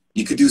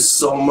you could do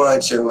so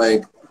much. And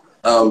like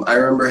I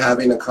remember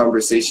having a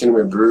conversation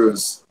with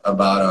Bruce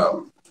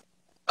about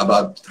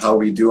how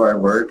we do our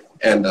work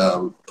and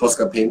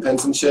Posca paint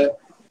pens and shit.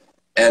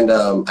 And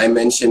I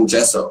mentioned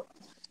gesso,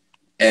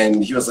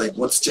 and he was like,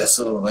 "What's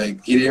gesso?"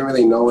 Like he didn't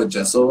really know what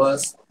gesso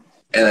was,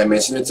 and I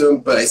mentioned it to him.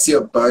 But I see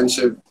a bunch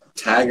of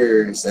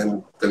taggers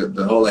and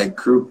the whole like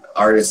group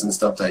artists and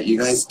stuff that you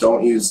guys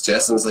don't use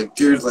gesso. And it's like,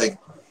 dude, like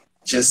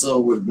gesso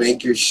would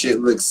make your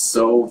shit look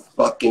so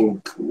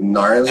fucking And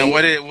gnarly.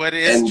 what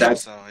is And that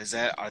gesso? Is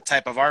that a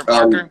type of art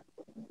um, marker?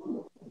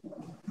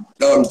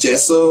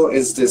 gesso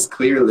is this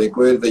clear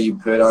liquid that you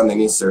put on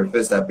any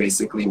surface that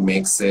basically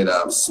makes it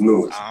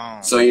smooth. Oh.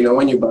 So you know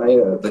when you buy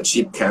the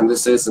cheap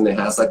canvases and it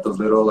has like the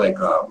little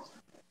Yeah,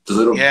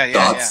 yeah, yeah.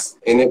 dots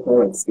in it,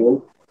 kind of like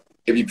skin.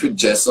 If you put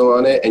gesso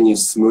on it and you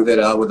smooth it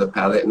out with a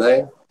palette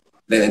knife,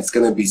 then it's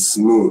gonna be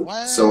smooth.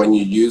 So What? when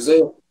you use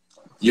it,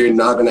 you're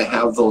not gonna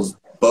have those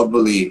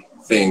bubbly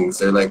things.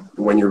 They're like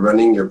when you're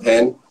running your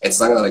pen, it's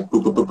not gonna like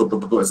boop boop boop boop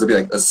boop boop. It's gonna be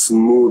like a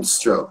smooth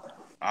stroke.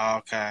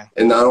 Okay.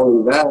 And not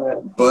only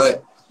that,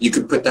 but you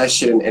could put that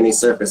shit in any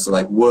surface, so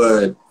like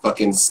wood,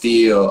 fucking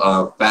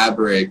steel,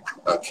 fabric,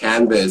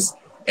 canvas,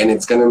 and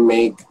it's gonna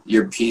make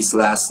your piece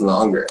last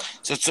longer.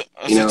 You So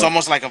it's know?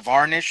 almost like a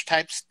varnish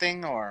type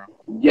thing, or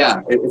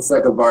Yeah, it's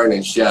like a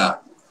varnish. Yeah,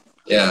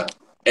 yeah,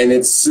 and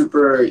it's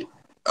super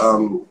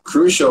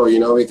crucial, you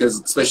know,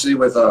 because especially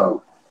with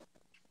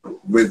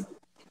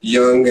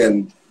young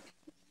and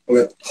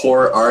with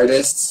poor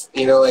artists,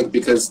 you know, like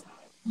because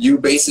you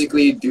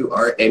basically do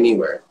art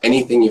anywhere.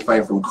 Anything you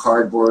find from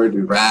cardboard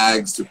to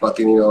rags to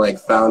fucking, you know, like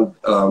found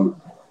on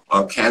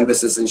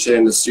canvases and shit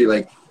in the street.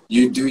 Like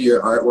you do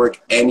your artwork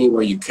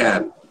anywhere you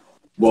can.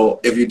 Well,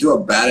 if you do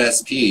a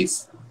badass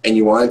piece and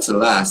you want it to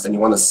last and you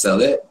want to sell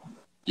it,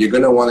 you're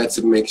gonna want it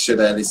to make sure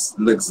that it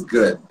looks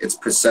good. It's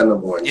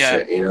presentable and yeah.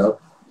 shit, you know?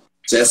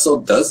 Gesso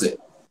does it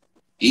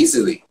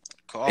easily.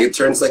 Cool. It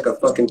turns like a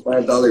fucking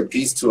 $5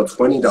 piece to a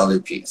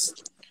 $20 piece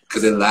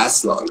because it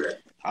lasts longer.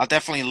 I'll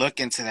definitely look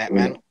into that, You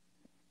man. know?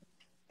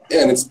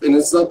 Yeah, and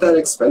it's not that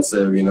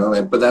expensive, you know.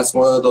 Like, but that's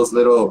one of those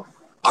little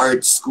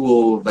art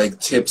school like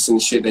tips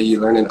and shit that you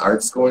learn in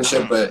art school and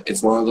shit. But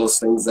it's one of those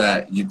things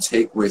that you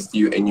take with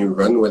you and you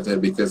run with it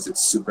because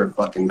it's super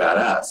fucking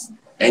badass.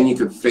 And you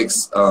could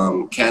fix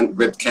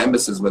ripped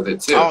canvases with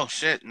it too. Oh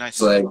shit, nice.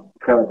 So like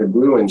kind of like the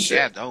glue and shit.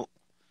 Yeah, dope.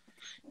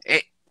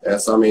 Hey, Yeah,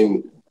 so I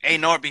mean, hey,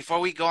 Nor. Before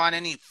we go on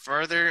any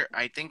further,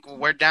 I think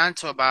we're down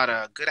to about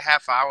a good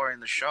half hour in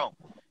the show.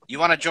 You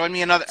want to join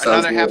me sounds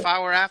another half good.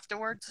 hour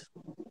afterwards?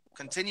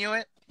 Continue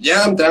it.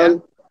 Yeah, I'm Yeah.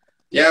 down.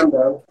 Yeah, I'm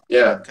down.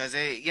 Yeah. Because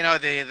you know,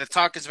 the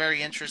talk is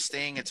very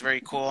interesting. It's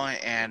very cool,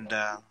 and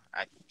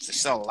there's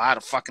still a lot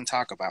of fucking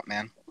talk about,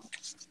 man.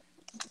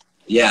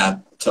 Yeah,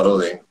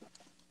 totally.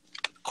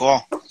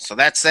 Cool. So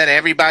that said,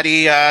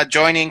 everybody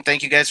joining,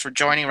 thank you guys for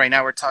joining. Right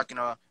now we're talking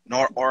to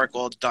Noir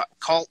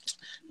Oracle.cult.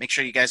 Make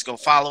sure you guys go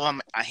follow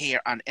him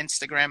here on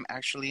Instagram,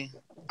 actually.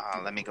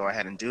 Let me go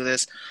ahead and do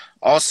this.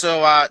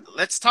 Also,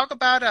 let's talk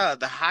about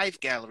the Hive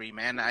Gallery,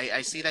 man.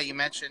 I see that you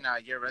mentioned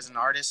you're a resident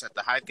artist at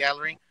the Hive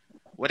Gallery.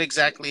 What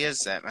exactly is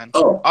that, man?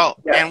 Oh,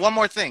 Yeah. and one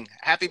more thing.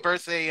 Happy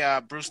birthday,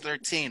 Bruce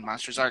 13,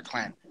 Monsters Art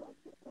Clan.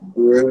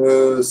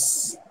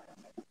 Bruce.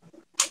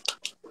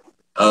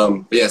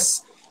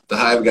 Yes, the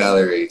Hive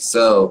Gallery.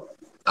 So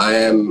I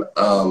am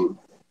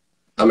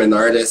I'm an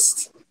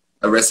artist,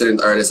 a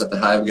resident artist at the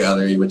Hive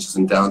Gallery, which is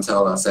in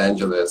downtown Los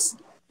Angeles.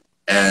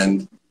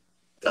 And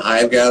the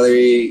Hive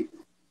Gallery,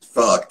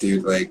 fuck,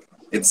 dude, like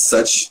it's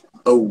such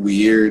a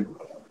weird,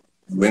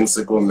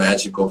 whimsical,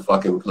 magical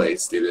fucking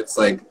place, dude. It's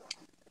like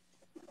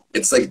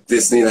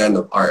Disneyland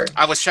of art.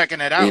 I was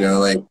checking it out. You know,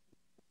 like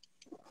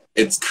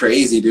it's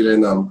crazy,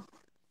 dude. And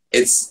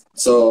it's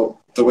so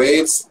the way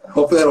it's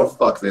hopefully I don't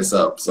fuck this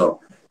up. So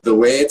the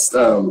way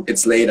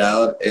it's laid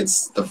out,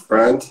 it's the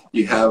front,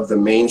 you have the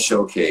main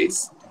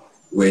showcase,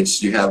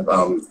 which you have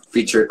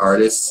featured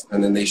artists,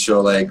 and then they show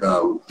like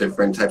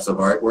different types of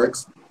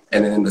artworks.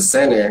 And then in the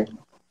center,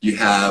 you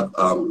have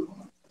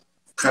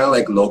kind of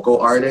like local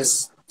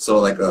artists, so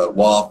like a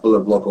wall full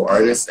of local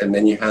artists, and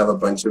then you have a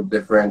bunch of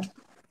different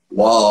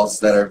walls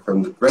that are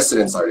from the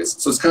residence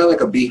artists. So it's kind of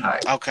like a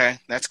beehive. Okay,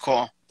 that's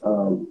cool.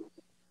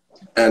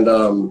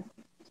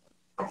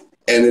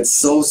 And it's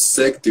so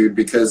sick, dude,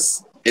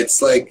 because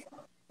it's like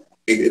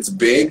it's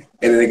big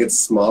and then it gets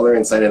smaller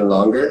inside and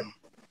longer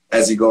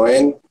as you go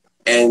in,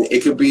 and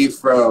it could be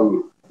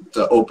from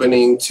the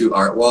opening to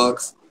art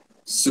walks,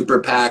 super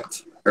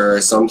packed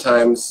or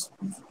sometimes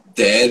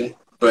dead,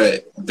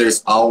 but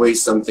there's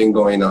always something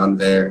going on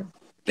there.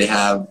 They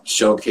have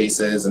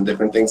showcases and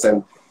different things,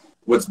 and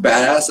what's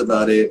badass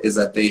about it is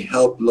that they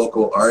help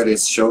local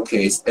artists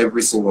showcase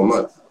every single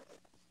month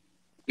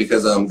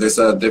because there's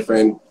a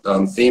different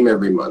theme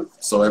every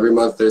month. So every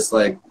month there's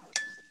like,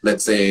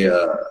 let's say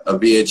a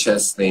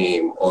VHS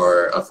theme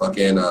or a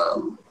fucking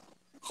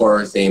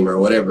horror theme or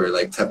whatever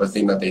like type of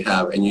theme that they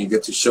have, and you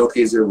get to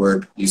showcase your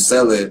work. You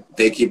sell it.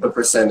 They keep a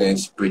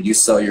percentage, but you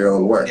sell your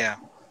own work. Yeah.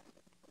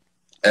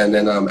 And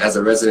then as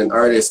a resident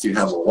artist, you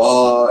have a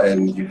wall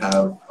and you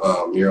have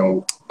your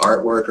own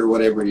artwork or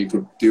whatever. You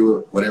could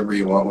do whatever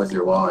you want with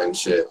your wall and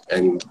shit.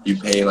 And you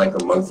pay like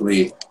a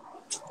monthly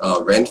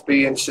rent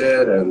fee and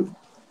shit. And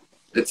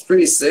it's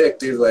pretty sick,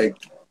 dude. Like,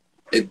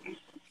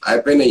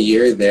 I've been a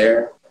year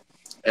there,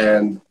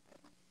 and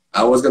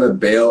I was gonna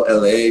bail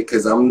LA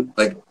because I'm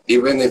like,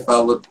 even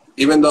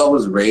though I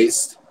was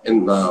raised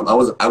in, I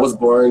was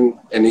born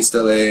in East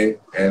LA,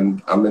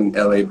 and I'm an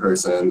LA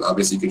person.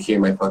 Obviously, you could hear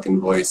my fucking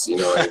voice. You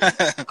know,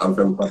 I'm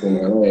from fucking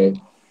LA,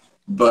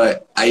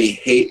 but I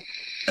hate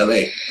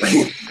LA.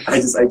 Like,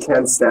 I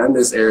can't stand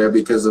this area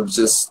because of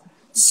just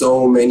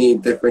so many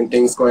different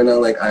things going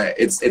on. Like,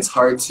 it's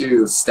hard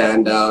to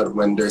stand out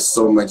when there's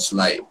so much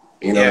light.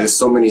 You know, there's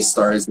so many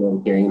stars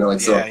down here. You know,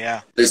 like, so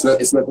it's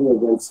nothing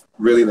against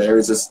really there.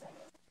 It's just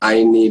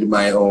I need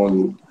my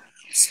own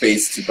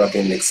space to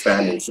fucking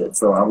expand and shit.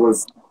 So I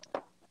was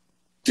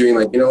doing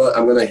like, you know what,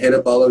 I'm gonna hit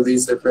up all of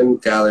these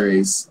different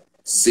galleries,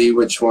 see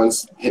which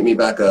ones hit me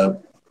back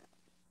up,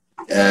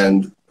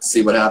 and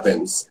see what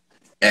happens.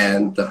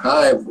 And the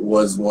Hive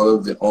was one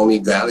of the only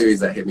galleries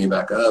that hit me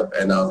back up,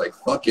 and I was like,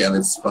 fuck yeah,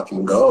 let's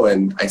fucking go.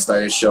 And I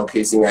started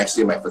showcasing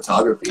actually my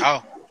photography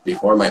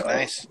before my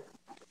nice.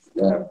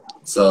 Yeah.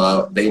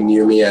 So they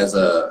knew me as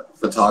a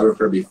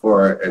photographer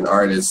before an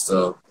artist.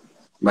 So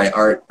my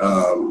art,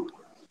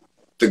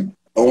 the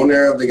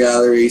owner of the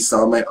gallery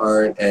saw my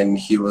art and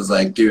he was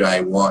like, dude,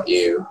 I want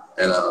you.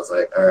 And I was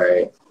like, all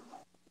right.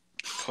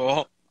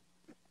 Cool.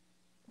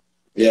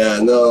 Yeah,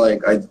 no,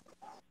 like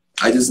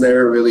I just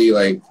never really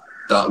like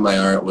thought my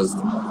art was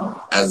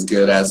as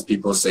good as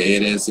people say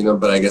it is, you know,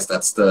 but I guess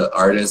that's the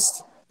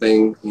artist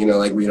thing, you know,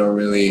 like we don't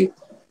really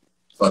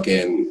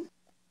fucking,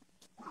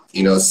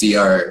 you know, see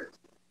our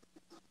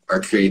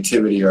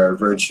creativity or our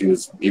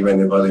virtues, even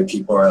if other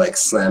people are like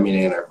slamming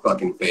it in our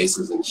fucking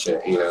faces and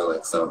shit, you know,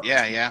 like, so.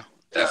 Yeah,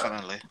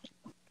 definitely.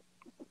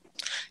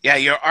 Yeah,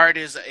 your art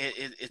is,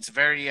 it's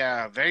very,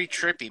 very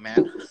trippy,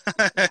 man.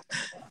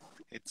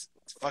 It's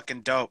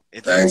fucking dope.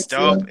 It's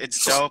dope. Yeah.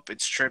 It's dope.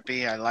 It's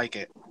trippy. I like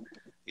it,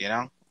 you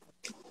know?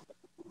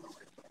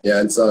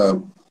 Yeah,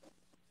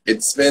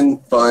 it's been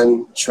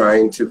fun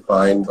trying to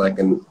find like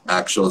an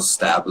actual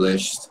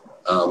established,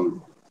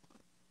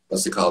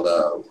 what's it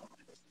called,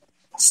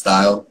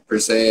 style per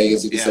se, I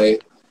guess you could say,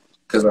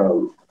 because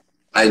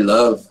I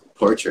love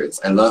portraits.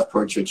 I love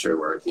portraiture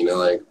work, you know,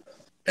 like,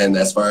 and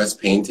as far as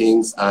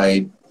paintings,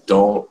 I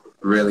don't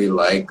really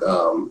like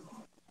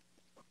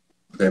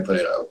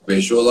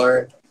visual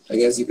art, I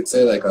guess you could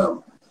say. Like,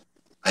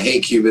 I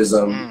hate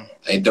cubism.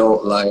 I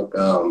don't like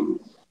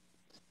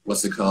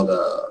what's it called,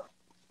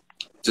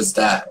 just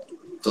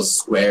those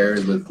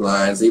squares with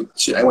lines.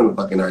 I went to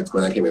fucking art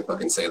school and I can't even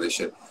fucking say this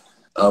shit.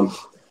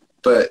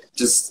 But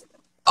just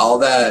all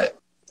that,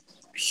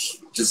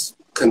 just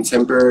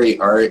contemporary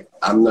art,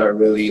 I'm not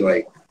really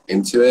like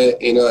into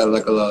it. You know, I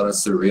like a lot of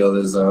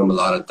surrealism, a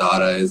lot of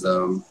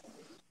Dadaism,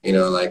 you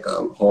know, like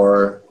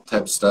horror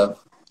type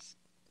stuff.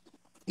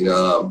 You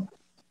know,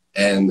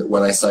 and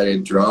when I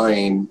started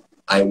drawing,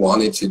 I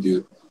wanted to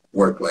do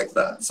work like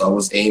that. So I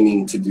was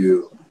aiming to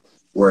do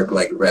work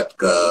like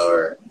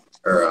Repka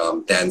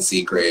or Dan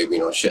Seagrave, you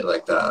know, shit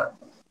like that.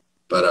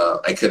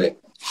 But I couldn't.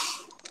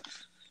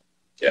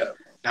 Yeah.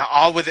 Now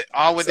all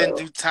within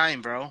due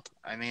time, bro.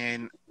 I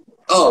mean.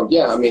 Oh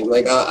yeah, I mean,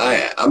 like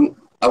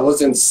I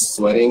wasn't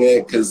sweating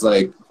it because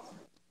like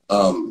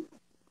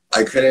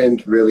I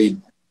couldn't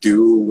really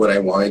do what I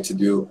wanted to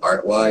do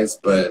art wise,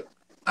 but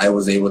I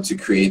was able to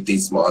create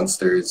these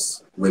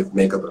monsters with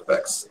makeup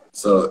effects.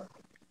 So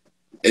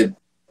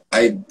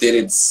I did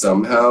it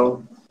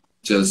somehow.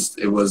 Just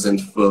it wasn't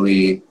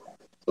fully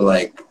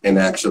like an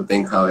actual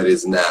thing how it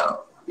is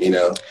now. You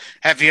know.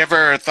 Have you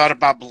ever thought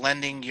about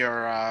blending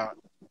your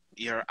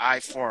eye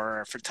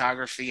for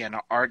photography and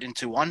art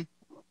into one?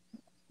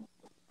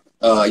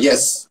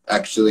 Yes,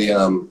 actually,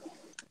 I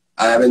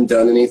haven't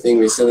done anything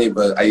recently,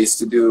 but I used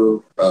to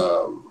do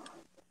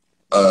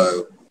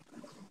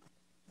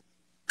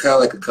kind of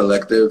like a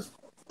collective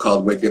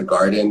called Wicked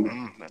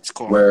Garden. That's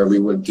cool. Where we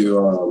would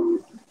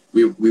do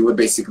we would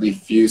basically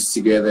fuse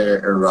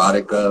together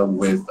erotica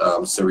with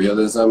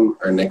surrealism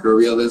or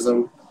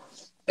necrorealism,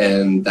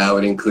 and that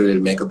would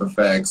include makeup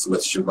effects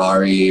with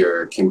shibari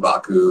or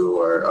kimbaku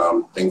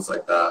or things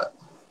like that.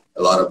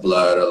 A lot of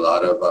blood, a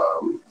lot of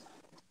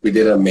we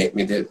did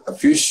a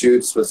few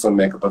shoots with some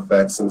makeup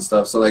effects and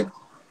stuff. So like,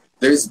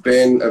 there's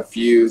been a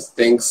few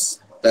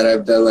things that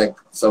I've done, like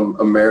some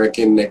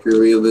American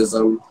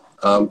necrorealism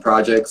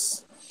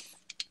projects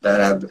that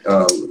have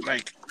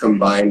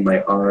combined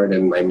my art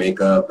and my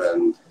makeup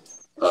and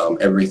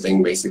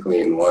everything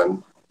basically in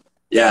one.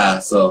 Yeah,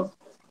 so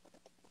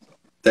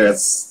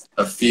there's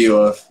a few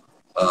of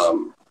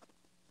Um,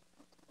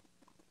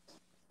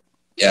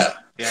 yeah,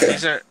 Yeah,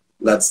 these are.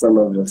 that's some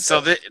of the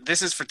So stuff.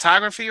 this is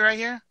photography right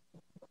here.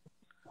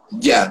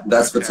 Yeah,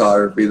 that's Okay.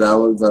 photography. That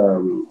was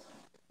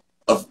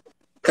a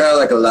kind of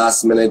like a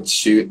last minute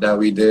shoot that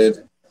we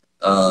did.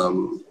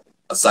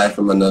 Aside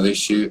from another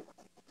shoot.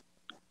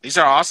 These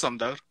are awesome,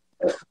 though.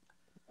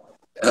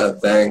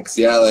 Thanks.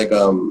 Yeah, like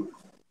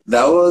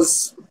that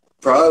was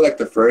probably like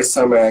the first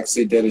time I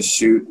actually did a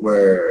shoot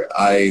where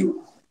I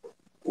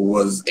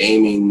was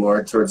aiming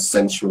more towards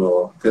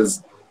sensual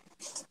because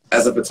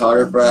as a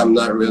photographer, I'm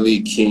not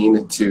really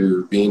keen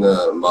to being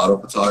a model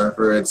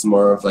photographer. It's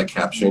more of like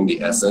capturing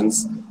the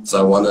essence. So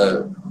I want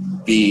to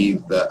be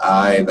the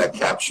eye that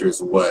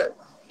captures what,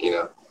 you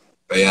know.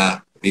 But yeah,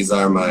 these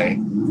are my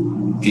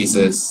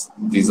pieces.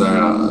 These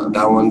are,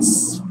 that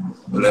one's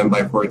 11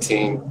 by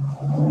 14.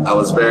 I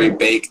was very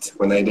baked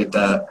when I did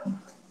that.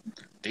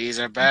 These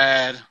are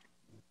bad.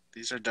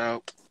 These are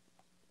dope.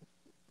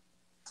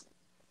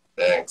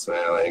 Thanks,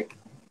 man. Like,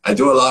 I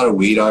do a lot of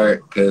weed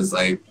art because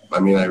I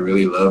mean, I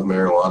really love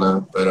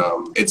marijuana, but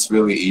it's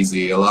really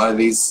easy. A lot of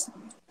these,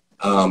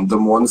 the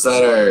ones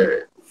that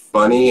are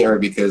funny are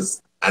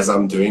because as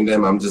I'm doing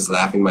them, I'm just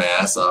laughing my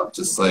ass off,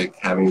 just like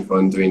having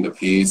fun doing the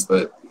piece.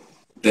 But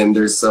then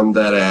there's some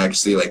that I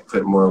actually like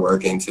put more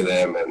work into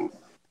them, and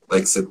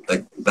like so,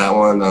 like that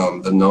one,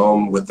 the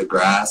gnome with the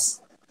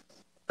grass.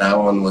 That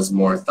one was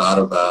more thought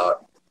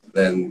about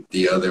than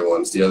the other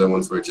ones. The other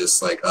ones were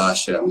just like, oh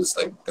shit, I'm just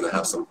like gonna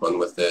have some fun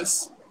with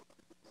this.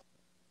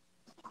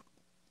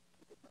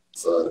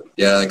 So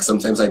yeah, like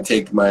sometimes I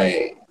take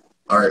my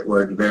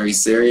artwork very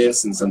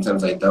serious, and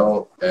sometimes I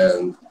don't.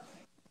 And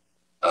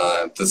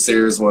the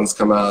serious ones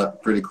come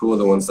out pretty cool.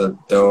 The ones that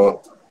don't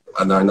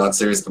and are not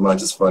serious come out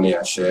just funny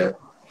as shit.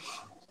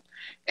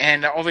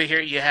 And over here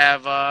you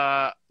have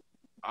a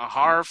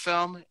horror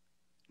film,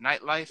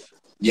 Nightlife.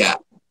 Yeah,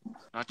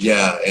 Not you.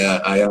 yeah.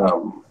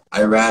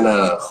 I ran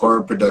a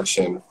horror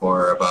production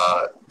for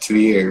about 2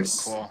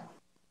 years. Cool.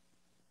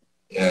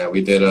 Yeah,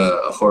 we did a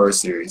horror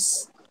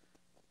series.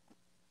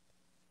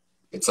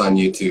 It's on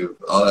YouTube.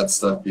 All that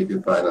stuff you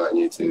can find on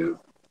YouTube.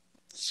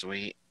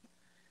 Sweet.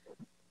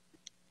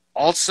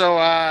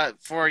 Also,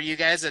 for you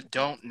guys that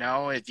don't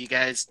know, if you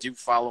guys do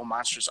follow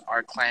Monsters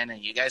Art Clan,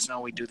 and you guys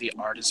know we do the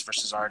artist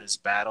versus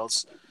artist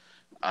battles,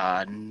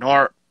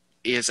 Nor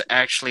is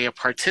actually a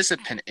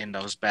participant in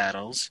those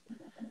battles.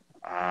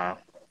 Uh,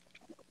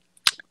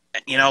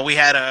 we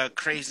had a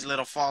crazy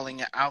little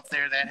falling out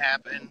there that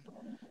happened,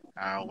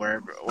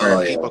 where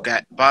Oh people yeah.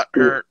 got butt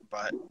hurt,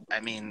 but I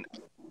mean,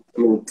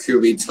 I mean,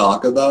 could we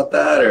talk about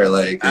that or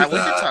like is we could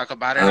that talk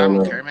about I it. I don't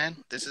don't know. care, man.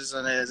 This is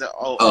an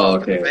Oh,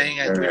 open okay. thing,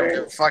 All and we don't give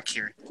right. a fuck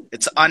here.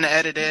 It's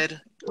unedited.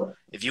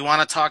 If you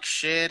want to talk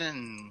shit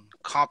and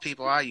call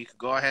people out, you could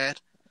go ahead.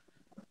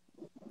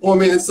 Well, I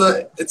mean,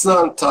 it's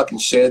not talking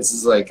shit. It's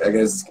just like I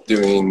guess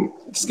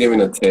just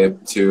giving a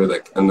tip to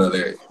like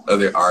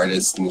other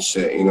artists and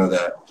shit,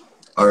 that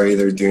are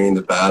either doing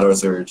the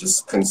battles or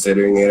just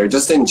considering it or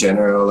just in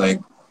general, like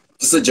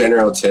just a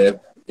general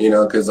tip,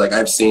 because like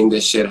I've seen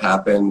this shit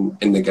happen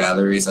in the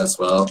galleries as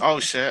well. Oh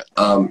shit.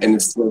 And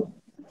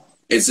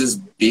it's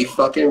just be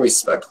fucking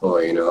respectful,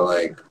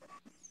 like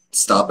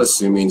stop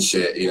assuming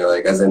shit,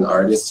 like as an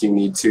artist, you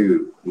need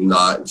to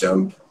not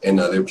jump in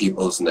other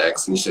people's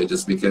necks and shit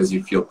just because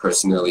you feel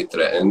personally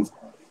threatened.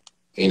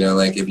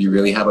 Like if you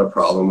really have a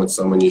problem with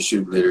someone, you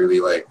should literally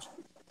like,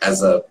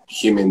 as a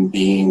human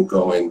being,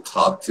 go and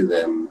talk to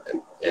them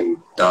and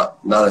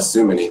not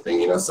assume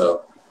anything,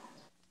 So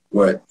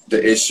what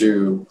the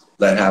issue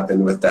that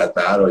happened with that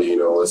battle,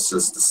 was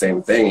just the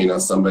same thing,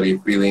 somebody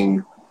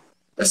feeling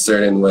a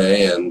certain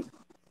way and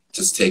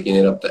just taking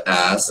it up the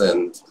ass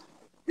and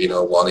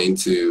wanting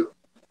to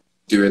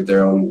do it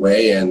their own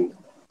way and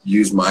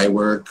use my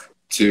work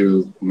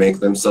to make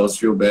themselves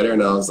feel better.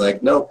 And I was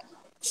like, nope.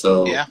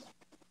 So Yeah.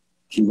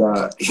 he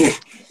got,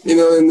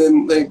 and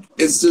then like,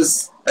 it's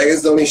just, I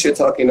guess the only shit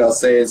talking I'll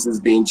say is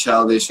being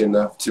childish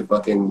enough to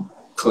fucking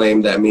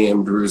claim that me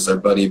and Bruce are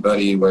buddy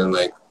buddy when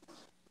like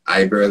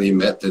I barely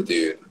met the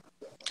dude.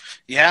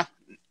 Yeah.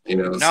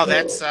 No, So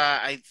that's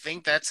I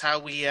think that's how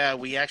we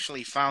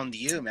actually found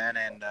you, man,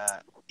 and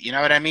you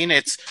know what I mean?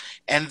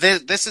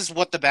 This is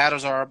what the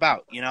battles are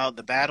about.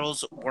 The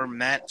battles were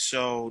meant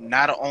so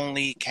not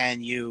only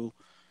can you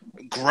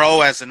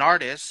grow as an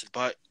artist,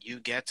 but you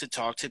get to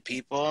talk to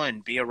people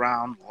and be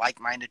around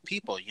like-minded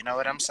people. You know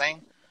what I'm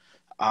saying?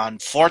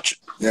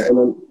 Unfortunately, yeah, and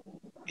then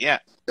yeah.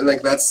 and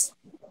like that's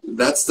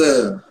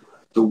the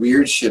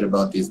weird shit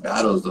about these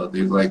battles though,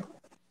 dude. Like,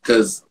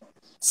 because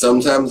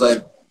sometimes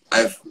I've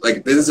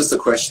like this is just a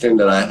question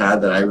that I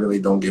had that I really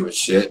don't give a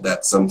shit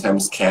that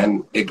sometimes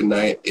can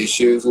ignite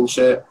issues and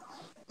shit.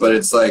 But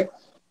it's like,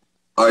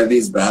 are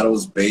these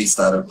battles based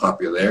out of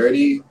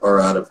popularity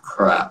or out of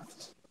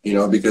craft?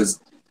 Because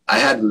I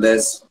have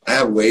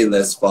way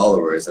less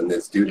followers than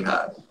this dude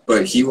had,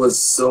 but he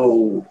was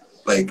so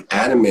like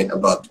adamant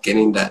about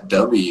getting that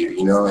W,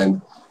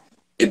 and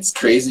it's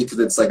crazy because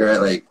it's like, all right,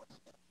 like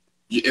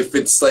if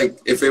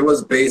it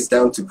was based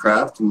down to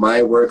craft,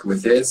 my work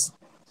looked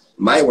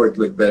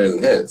better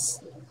than his.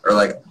 or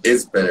like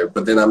is better,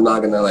 but then I'm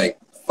not gonna like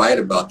fight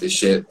about this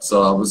shit.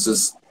 So I was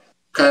just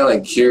kind of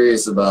like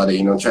curious about it,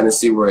 you know, trying to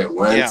see where it Yeah.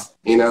 went,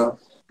 you know.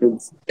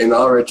 'Cause in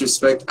all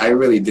retrospect, I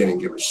really didn't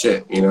give a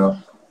shit, you know.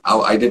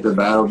 I did the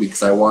battle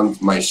because I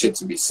want my shit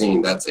to be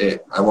seen. That's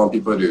it. I want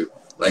people to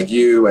like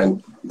you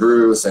and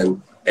Bruce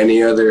and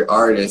any other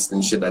artist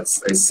and shit that's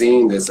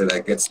seen this or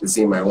that gets to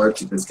see my work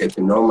to just get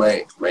to know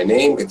my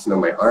name, get to know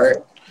my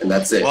art, and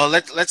that's it. Well,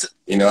 let's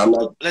You know, I'm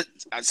not. let.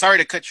 Sorry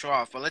to cut you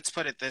off, but let's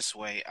put it this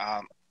way.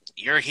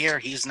 You're here.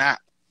 He's not.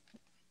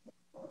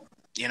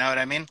 You know what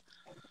I mean?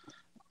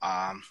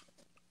 Um,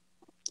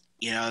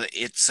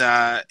 it's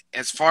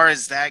as far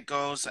as that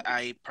goes,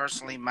 I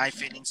personally my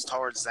feelings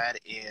towards that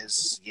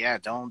is yeah,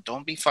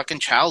 don't be fucking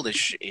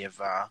childish if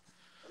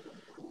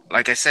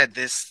like I said,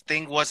 this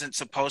thing wasn't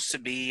supposed to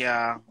be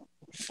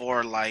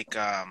for like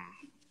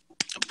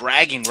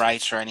bragging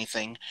rights or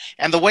anything.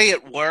 And the way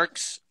it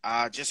works,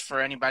 just for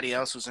anybody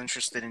else who's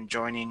interested in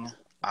joining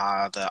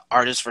the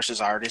artist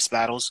versus artist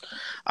battles,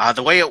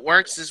 the way it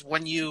works is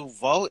when you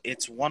vote,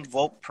 it's one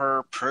vote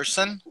per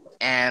person,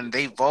 and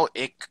they vote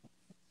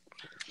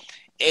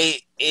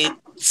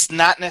it's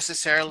not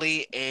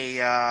necessarily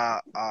a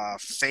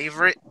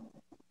favorite.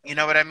 You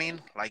know what I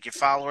mean? Like your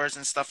followers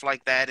and stuff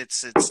like that.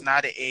 It's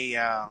not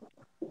a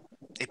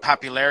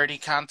popularity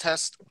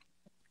contest.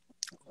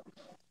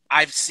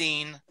 I've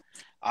seen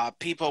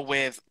people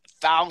with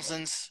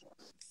thousands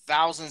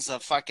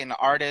of fucking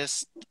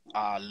artists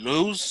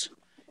lose,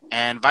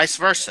 and vice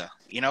versa.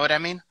 You know what I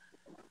mean?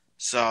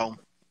 So,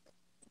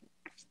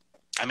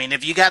 I mean,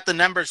 if you got the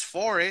numbers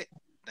for it,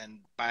 then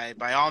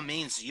by all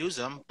means use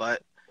them.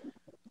 But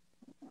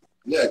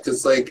Yeah,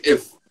 because like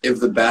if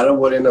the battle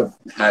wouldn't have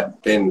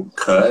had been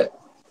cut,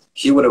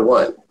 he would have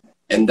won,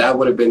 and that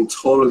would have been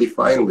totally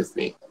fine with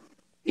me.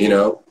 You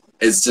know,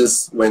 it's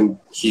just when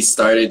he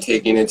started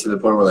taking it to the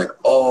point where like,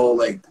 oh,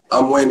 like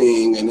I'm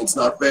winning, and it's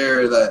not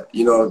fair that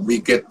you know we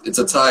get it's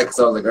a tie. Because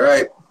I was like, all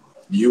right,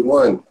 you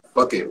won,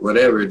 fuck it,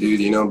 whatever, dude.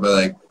 You know, but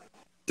like,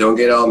 don't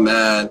get all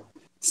mad,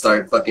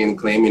 start fucking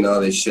claiming all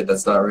this shit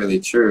that's not really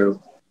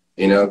true.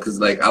 You know, because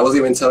like I was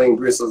even telling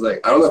Bruce, I was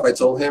like, I don't know if I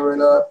told him or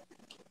not.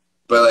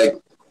 But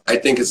like, I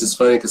think it's just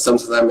funny because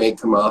sometimes I may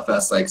come off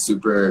as like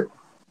super,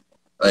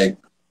 like,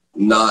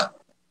 not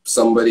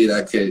somebody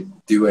that could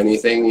do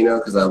anything, you know,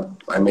 because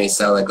I may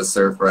sound like a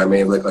surfer, I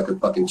may look like a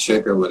fucking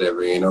chick or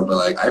whatever, you know. But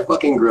like, I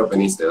fucking grew up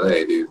in East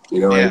LA, dude. You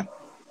know, yeah, like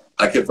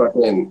I could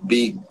fucking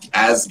be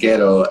as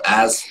ghetto,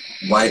 as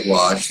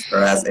whitewashed, or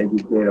as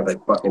educated as I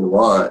fucking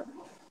want,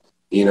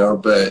 you know.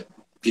 But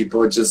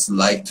people just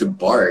like to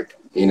bark,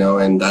 you know,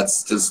 and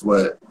that's just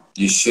what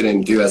you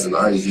shouldn't do as an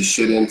artist. You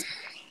shouldn't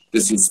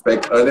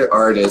disrespect other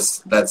artists.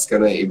 That's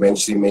gonna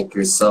eventually make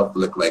yourself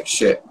look like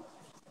shit.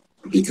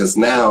 Because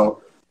now,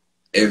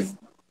 if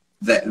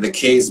that the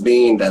case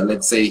being that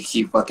let's say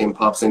he fucking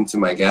pops into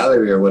my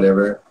gallery or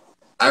whatever,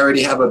 I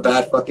already have a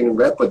bad fucking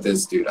rep with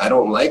this dude. I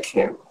don't like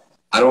him.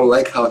 I don't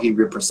like how he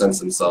represents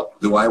himself.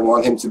 Do I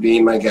want him to be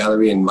in my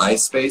gallery in my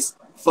space?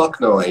 Fuck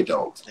no, I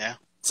don't. yeah,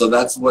 So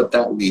that's what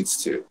that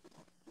leads to.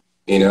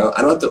 You know,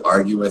 I don't have to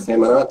argue with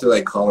him. I don't have to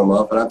like call him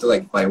up. I don't have to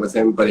like fight with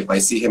him. But if I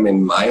see him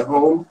in my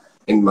home,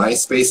 in my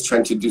space,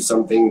 trying to do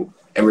something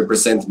and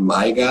represent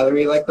my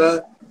gallery like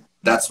that,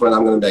 that's when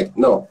I'm gonna be like,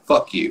 no,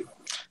 fuck you.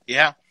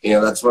 yeah, You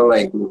know, that's when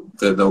like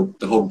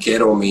the whole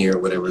ghetto me or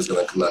whatever is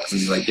gonna come out. Cause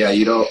he's like, yeah,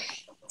 you don't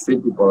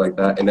treat people like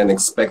that and then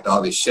expect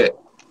all this shit.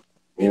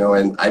 You know,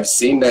 and I've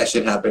seen that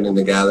shit happen in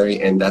the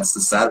gallery, and that's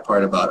the sad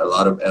part about a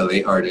lot of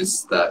LA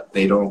artists, that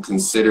they don't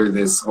consider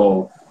this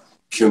whole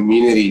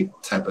community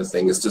type of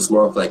thing. It's just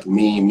more of like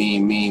me,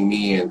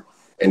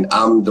 and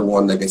I'm the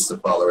one that gets the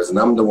followers, and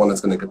I'm the one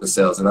that's gonna get the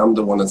sales, and I'm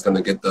the one that's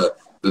gonna get the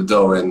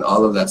dough and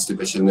all of that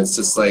stupid shit. And it's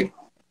just like,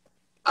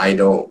 I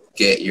don't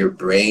get your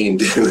brain,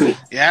 dude.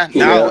 yeah. You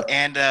No, know?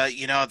 and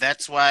you know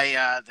that's why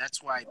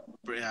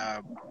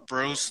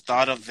Bruce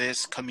thought of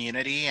this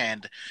community,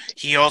 and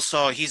he's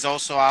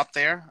also out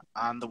there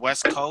on the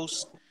West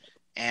Coast,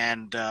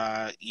 and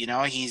you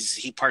know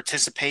he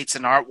participates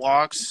in art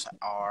walks,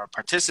 or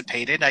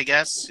participated, I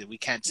guess we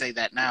can't say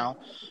that now,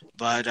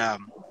 but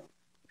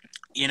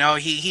you know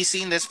he's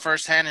seen this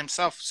firsthand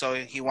himself, so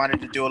he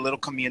wanted to do a little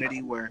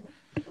community where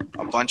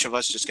a bunch of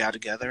us just got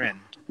together and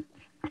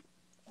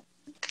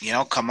you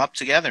know come up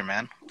together,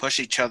 man, push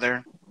each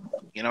other.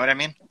 You know what I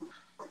mean?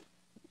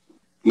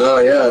 No,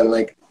 yeah, and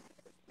like,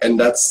 and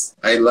that's,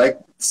 I like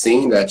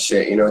seeing that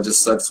shit. You know, it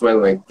just sucks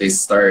when like they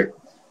start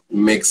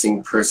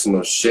mixing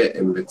personal shit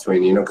in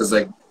between. You know, because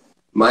like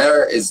my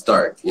art is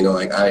dark. You know,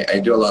 like I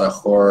do a lot of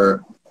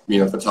horror, you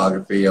know,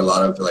 photography, a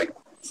lot of like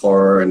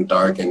horror and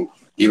dark and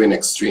even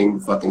extreme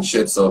fucking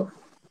shit. So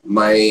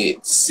my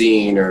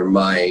scene or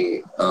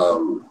my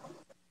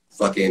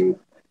fucking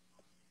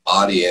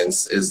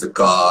audience is the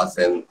goth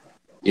and,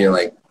 you know,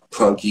 like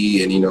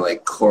punky and, you know,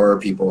 like horror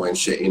people and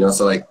shit, you know.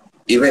 So like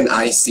even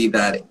I see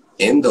that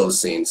in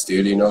those scenes,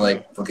 dude, you know,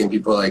 like fucking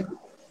people like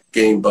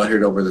getting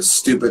buttered over the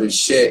stupidest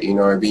shit, you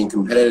know, or being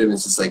competitive.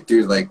 It's just like,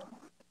 dude, like,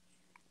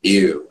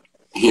 ew,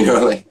 you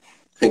know, like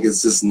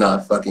it's just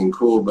not fucking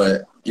cool.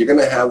 But you're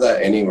gonna have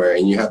that anywhere,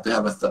 and you have to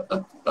have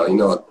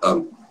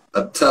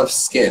a tough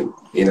skin,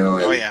 you know.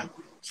 Oh And yeah,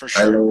 for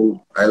sure.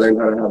 I learned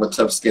how to have a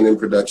tough skin in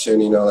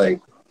production, you know,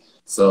 like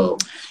so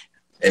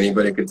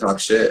anybody could talk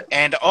shit.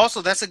 And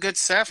also, that's a good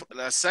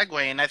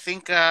segue. And I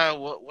think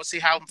we'll see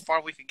how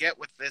far we could get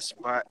with this.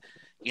 But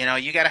you know,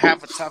 you got to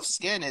have a tough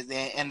skin,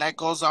 and that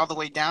goes all the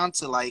way down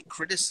to like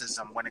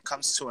criticism when it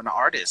comes to an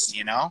artist.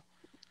 You know,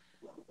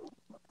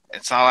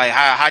 it's all like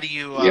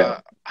Yeah.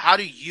 how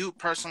do you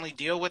personally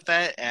deal with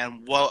that,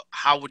 and what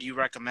how would you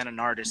recommend an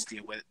artist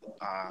deal with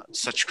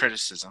such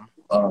criticism?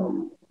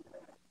 Um,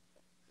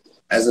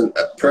 as an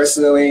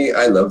personally,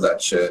 I love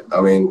that shit.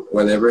 I mean,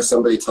 whenever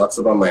somebody talks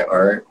about my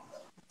art,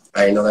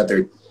 I know that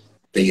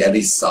they at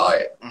least saw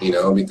it, you Hmm.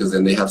 know, because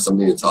then they have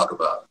something to talk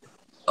about.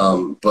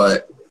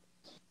 But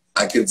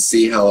I could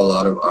see how a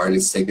lot of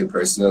artists take it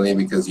personally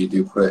because you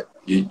do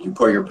you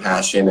pour your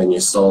passion and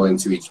your soul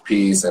into each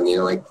piece, and you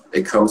know, like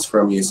it comes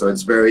from you, so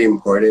it's very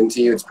important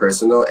to you. It's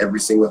personal, every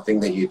single thing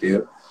that you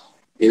do,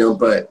 you know.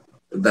 But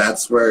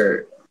that's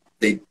where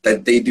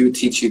they do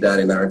teach you that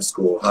in art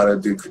school, how to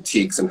do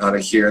critiques and how to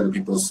hear the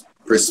people's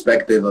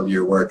perspective of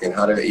your work and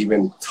how to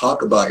even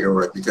talk about your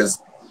work, because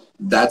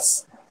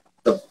that's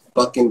the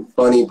fucking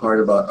funny part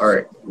about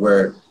art,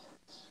 where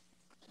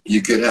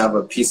you could have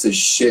a piece of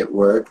shit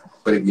work,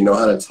 but if you know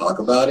how to talk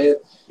about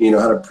it, you know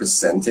how to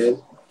present it,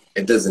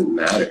 it doesn't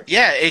matter.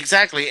 Yeah,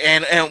 exactly.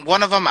 And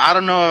one of them, I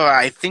don't know.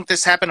 I think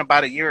this happened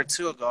about a year or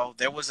two ago.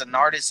 There was an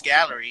artist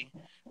gallery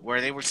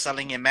where they were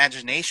selling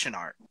imagination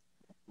art.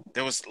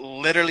 There was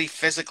literally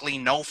physically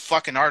no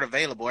fucking art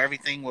available.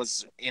 Everything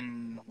was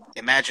in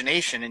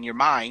imagination in your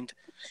mind.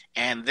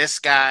 And this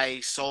guy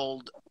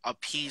sold a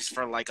piece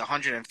for like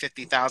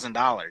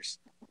 $150,000.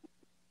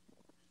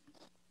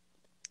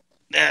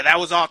 Yeah, that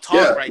was all talk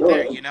Yeah, right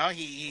there. no, You know,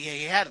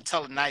 he had to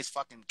tell a nice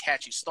fucking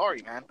catchy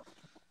story, man.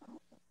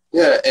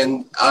 yeah,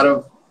 and out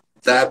of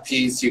that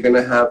piece, you're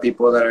gonna have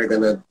people that are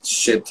gonna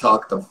shit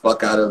talk the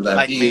fuck out of that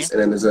Like me. piece, and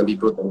then there's gonna be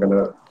people that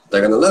are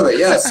they're gonna love it.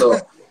 Yeah, so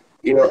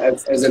you know,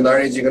 as an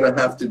artist, you're gonna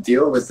have to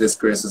deal with this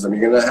criticism.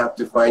 You're gonna have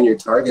to find your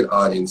target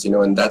audience, you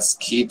know, and that's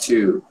key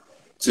to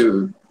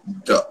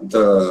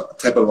the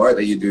type of art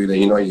that you do. That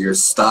you know your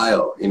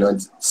style. You know,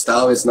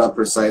 style is not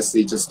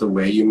precisely just the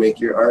way you make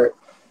your art;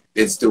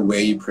 it's the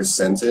way you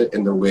present it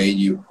and the way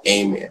you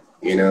aim it.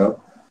 You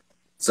know.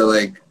 So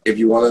like, if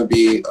you want to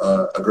be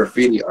a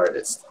graffiti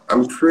artist,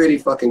 I'm pretty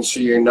fucking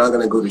sure you're not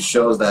gonna go to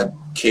shows that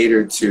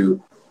cater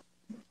to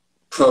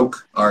punk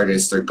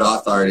artists or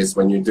goth artists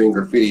when you're doing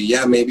graffiti.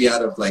 Yeah, maybe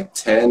out of like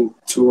 10,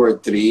 2 or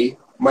 3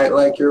 might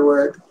like your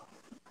work,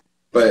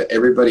 but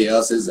everybody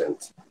else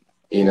isn't.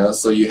 You know,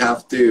 so you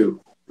have to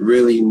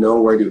really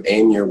know where to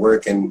aim your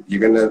work, and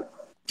you're gonna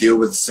deal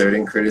with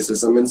certain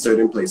criticism in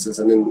certain places,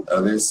 and then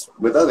others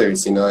with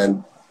others. You know,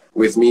 and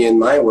with me and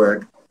my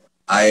work,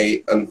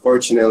 I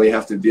unfortunately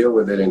have to deal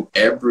with it in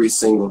every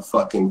single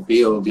fucking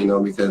field, you know,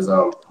 because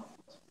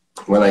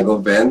when I go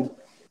vend,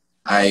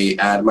 I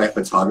add my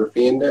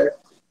photography in there,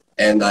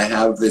 and I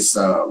have this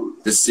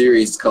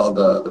series called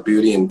the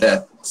Beauty and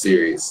Death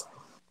series,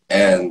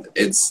 and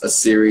it's a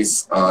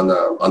series on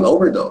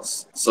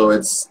overdose. So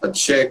it's a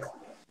chick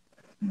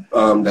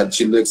that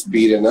she looks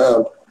beaten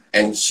up,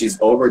 and she's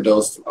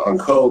overdosed on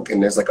coke,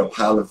 and there's like a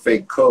pile of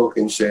fake coke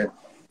and shit.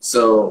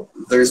 So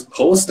there's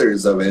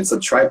posters of it. It's a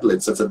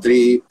triplet, so it's a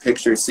 3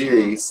 picture Mm,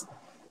 series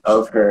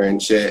of her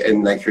and shit,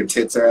 and like her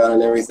tits are out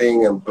and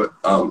everything. And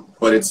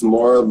but it's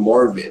more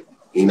morbid.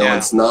 You know, yeah.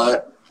 it's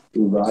not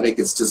erotic.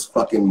 It's just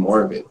fucking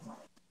morbid.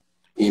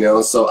 You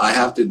know, so I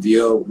have to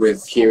deal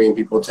with hearing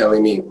people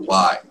telling me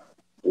why.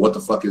 What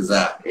the fuck is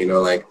that? You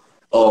know, like,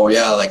 oh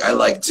yeah, like I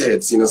like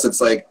tits. You know, so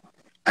it's like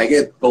I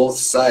get both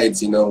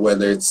sides. You know,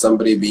 whether it's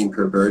somebody being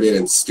perverted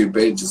and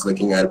stupid, just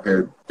looking at a pair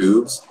of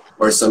boobs,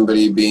 or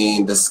somebody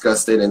being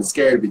disgusted and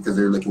scared because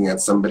they're looking at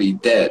somebody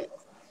dead.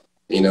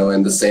 You know,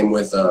 and the same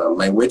with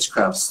my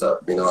witchcraft stuff.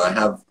 You know, I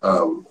have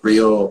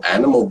real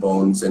animal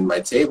bones in my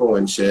table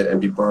and shit,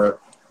 and people are,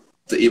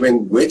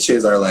 even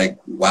witches are like,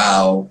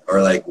 wow,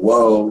 or like,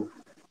 whoa.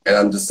 And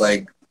I'm just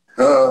like,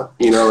 huh,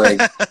 you know,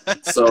 like,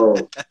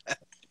 so,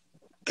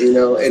 you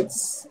know,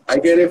 it's, I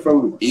get it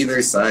from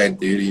either side,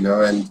 dude, you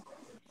know, and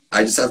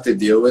I just have to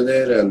deal with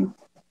it and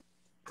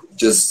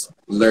just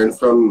learn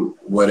from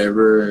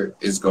whatever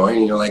is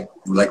going, you know, like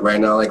right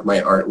now, like my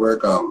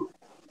artwork,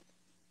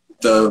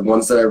 the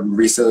ones that I'm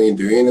recently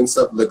doing and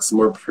stuff looks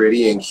more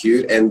pretty and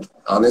cute. And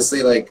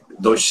honestly, like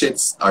those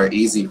shits are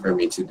easy for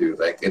me to do.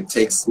 Like it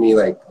takes me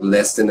like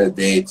less than a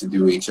day to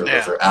do each of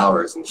those, Yeah. or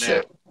hours and Yeah.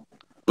 shit.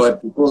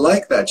 But people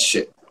like that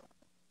shit,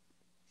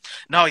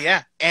 No,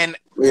 yeah,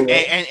 you know?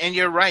 and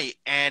you're right,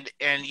 and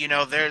you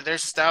know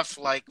there's stuff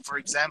like for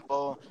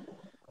example,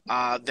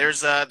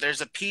 there's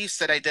a piece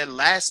that I did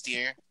last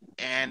year,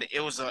 and it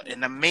was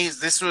an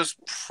amazing.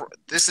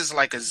 This is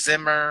like a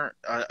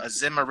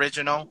Zim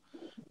original,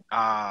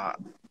 uh,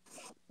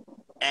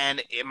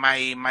 and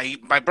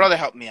my brother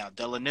helped me out,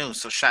 Delanu,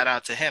 so shout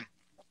out to him.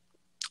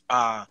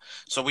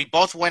 So we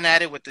both went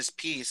at it with this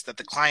piece that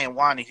the client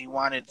wanted. He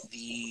wanted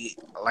the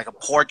like a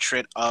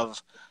portrait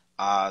of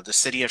the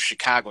city of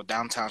Chicago,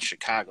 downtown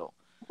Chicago.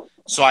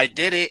 So I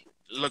did it.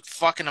 Looked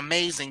fucking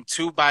amazing.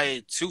 2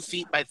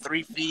 feet by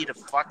 3 feet, of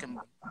fucking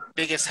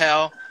big as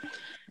hell.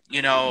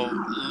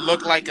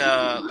 Looked like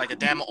a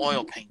damn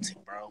oil painting,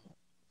 bro.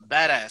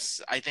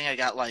 Badass. I think I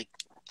got like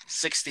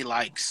 60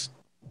 likes.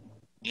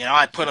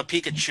 I put a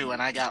Pikachu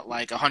and I got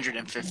like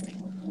 150.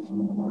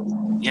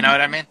 You know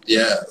what I mean?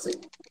 Yeah,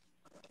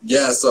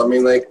 yeah. So I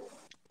mean, like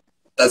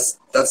that's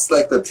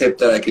like the tip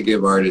that I could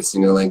give artists.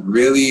 Like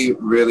really,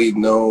 really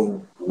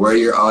know where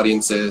your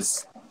audience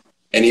is.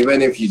 And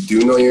even if you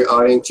do know your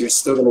audience, you're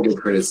still gonna get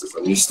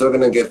criticism. You're still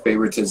gonna get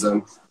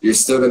favoritism. You're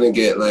still gonna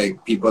get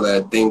like people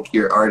that think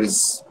your art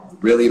is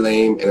really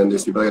lame, and then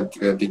there's people that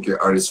think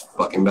your art is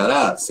fucking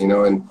badass.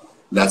 And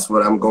that's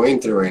what I'm going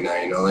through right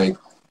now. Like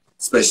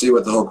especially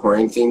with the whole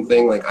quarantine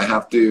thing, like I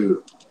have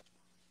to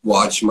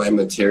watch my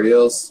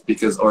materials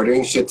because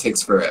ordering shit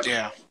takes forever.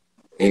 Yeah.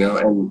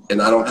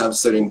 And I don't have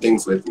certain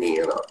things with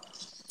me.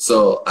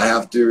 So I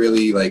have to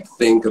really like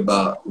think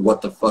about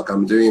what the fuck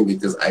I'm doing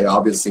because I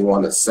obviously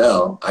want to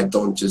sell. I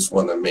don't just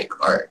want to make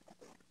art.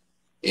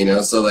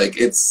 So like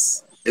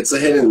it's a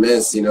hit and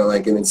miss,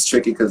 like, and it's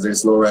tricky because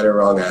there's no right or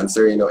wrong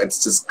answer. It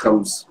just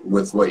comes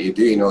with what you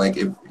do. Like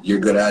if you're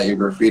good at your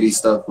graffiti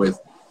stuff with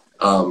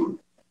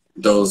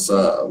those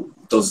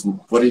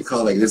what do you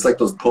call it? There's like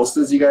those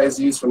posters you guys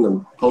use from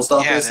the post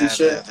office and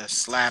shit. The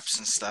slaps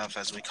and stuff,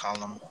 as we call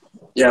them.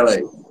 Yeah,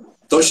 like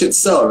those shit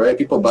sell, right?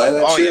 People buy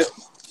that shit.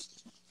 Yeah.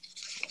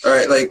 All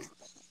right, like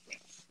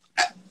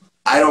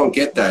I don't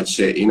get that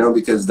shit,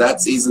 because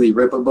that's easily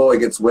rippable. It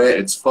gets wet,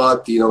 it's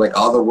fucked. Like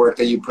all the work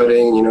that you put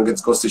in,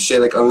 goes to shit.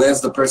 Like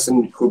unless the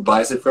person who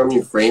buys it from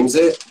you frames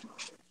it,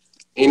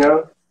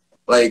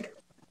 like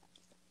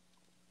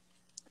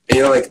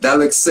like that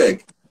looks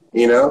sick,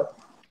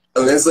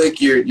 Unless like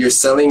you're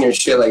selling your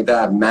shit like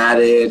that,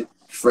 matted,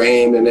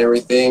 framed, and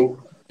everything.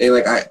 And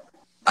like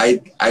I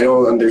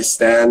don't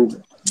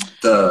understand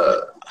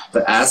the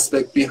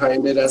aspect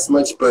behind it as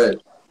much,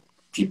 but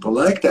people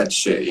like that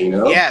shit,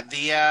 Yeah,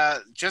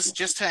 the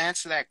just to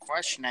answer that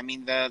question, I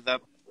mean the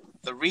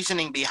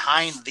reasoning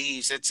behind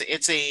these,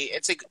 it's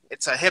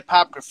a hip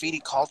hop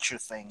graffiti culture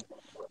thing,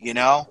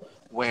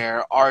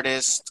 where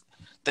artists,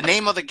 the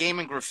name of the game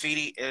in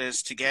graffiti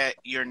is to get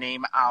your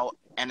name out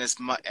and as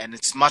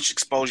much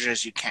exposure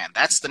as you can.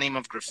 That's the name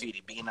of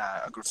graffiti, being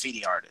a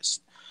graffiti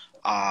artist.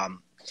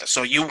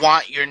 So you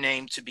want your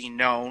name to be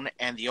known,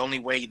 and the only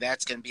way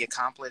that's going to be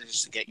accomplished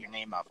is to get your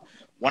name up.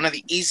 One of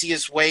the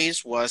easiest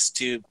ways was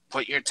to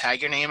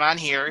tag your name on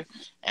here,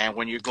 and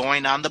when you're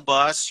going on the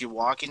bus, you're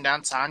walking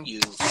downtown,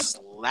 you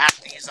slap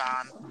these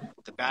on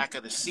the back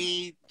of the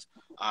seat,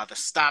 the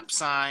stop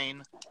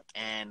sign,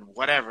 and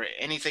whatever,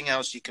 anything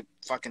else you could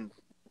fucking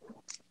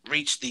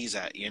reach these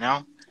at,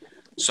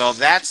 So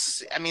that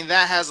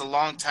has a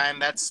long time.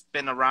 That's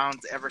been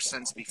around ever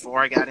since before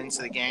I got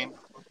into the game.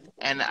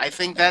 And I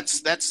think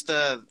that's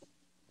the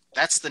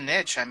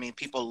niche. I mean,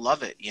 people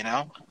love it,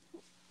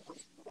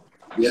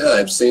 Yeah,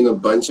 I've seen a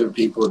bunch of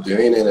people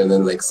doing it, and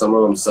then like some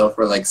of them sell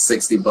for like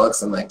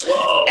 $60. I'm like,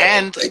 whoa.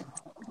 And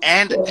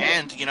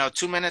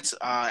 2 minutes,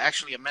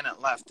 actually a minute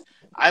left.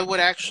 I would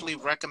actually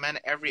recommend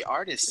every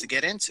artist to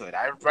get into it.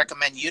 I would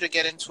recommend you to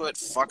get into it,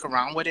 fuck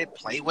around with it,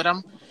 play with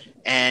them,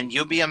 and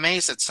you'll be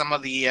amazed at some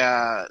of the,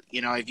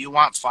 if you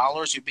want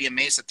followers, you'll be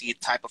amazed at the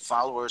type of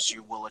followers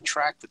you will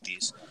attract with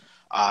these.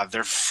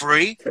 They're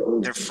free.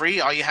 They're free.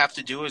 All you have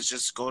to do is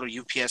just go to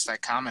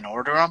ups.com and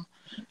order them.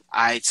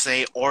 I'd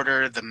say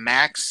order the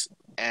max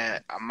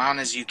amount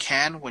as you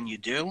can when you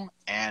do,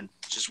 and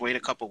just wait a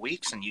couple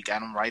weeks, and you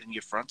got them right in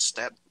your front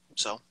step.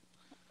 So,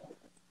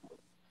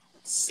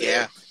 sick.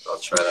 Yeah, I'll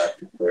try that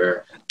for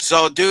sure.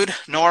 So, dude,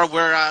 Nora,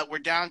 we're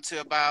down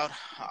to about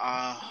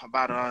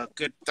a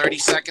good 30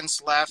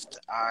 seconds left.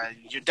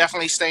 You're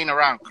definitely staying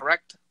around,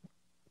 correct?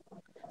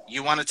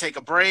 You want to take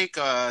a break?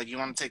 You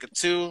want to take a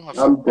two?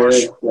 I'm good.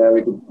 Yeah,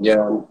 we could.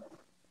 Yeah,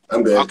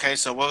 I'm good. Okay,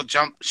 so we'll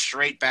jump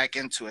straight back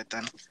into it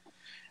then.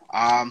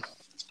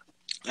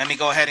 Let me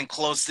go ahead and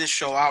close this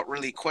show out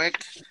really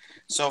quick.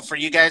 So for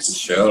you guys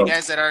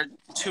that are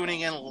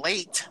tuning in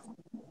late,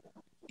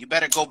 you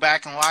better go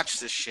back and watch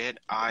this shit.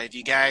 If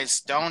you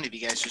guys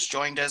just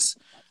joined us,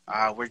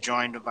 we're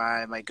joined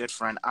by my good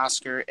friend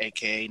Oscar,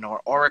 aka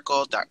Noir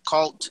Oracle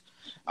 .cult.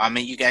 And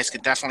you guys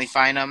could definitely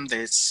find him.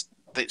 The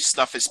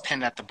stuff is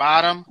pinned at the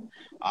bottom.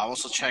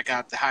 Also check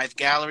out the Hive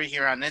Gallery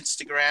here on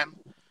Instagram.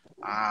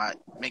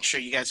 Make sure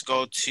you guys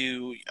go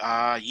to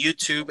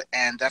YouTube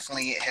and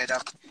definitely hit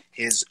up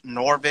his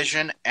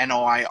Norvision,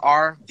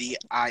 NOIRVISION.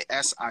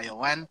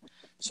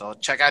 So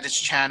check out his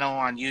channel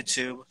on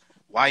YouTube.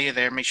 While you're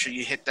there, make sure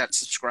you hit that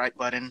subscribe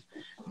button.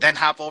 Then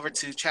hop over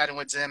to Chatting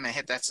with Zim and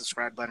hit that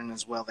subscribe button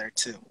as well there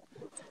too.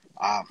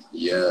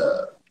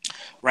 Yeah.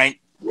 Right.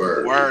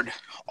 Word.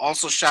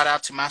 Also shout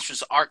out to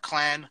Masters Art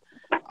Clan,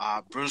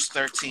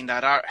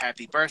 Bruce13.art.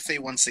 Happy birthday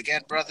once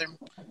again, brother.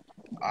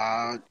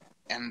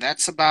 And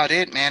that's about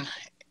it, man.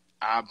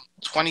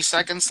 20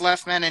 seconds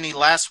left, man. Any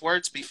last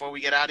words before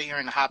we get out of here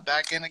and hop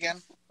back in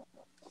again?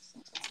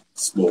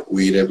 Smoke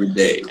weed every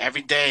day.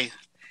 Every day.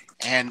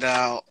 And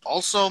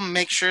also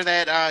make sure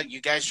that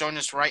you guys join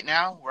us right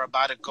now. We're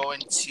about to go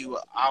into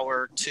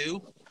hour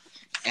 2.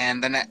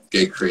 And then,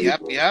 Get crazy.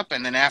 yep.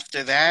 And then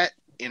after that,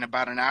 in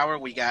about an hour,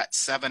 we got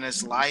Seven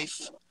is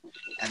Life.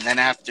 And then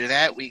after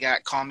that, we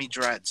got Call Me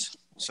Dreads.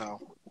 So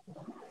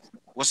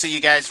we'll see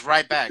you guys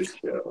right back.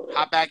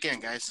 Hop back in,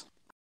 guys.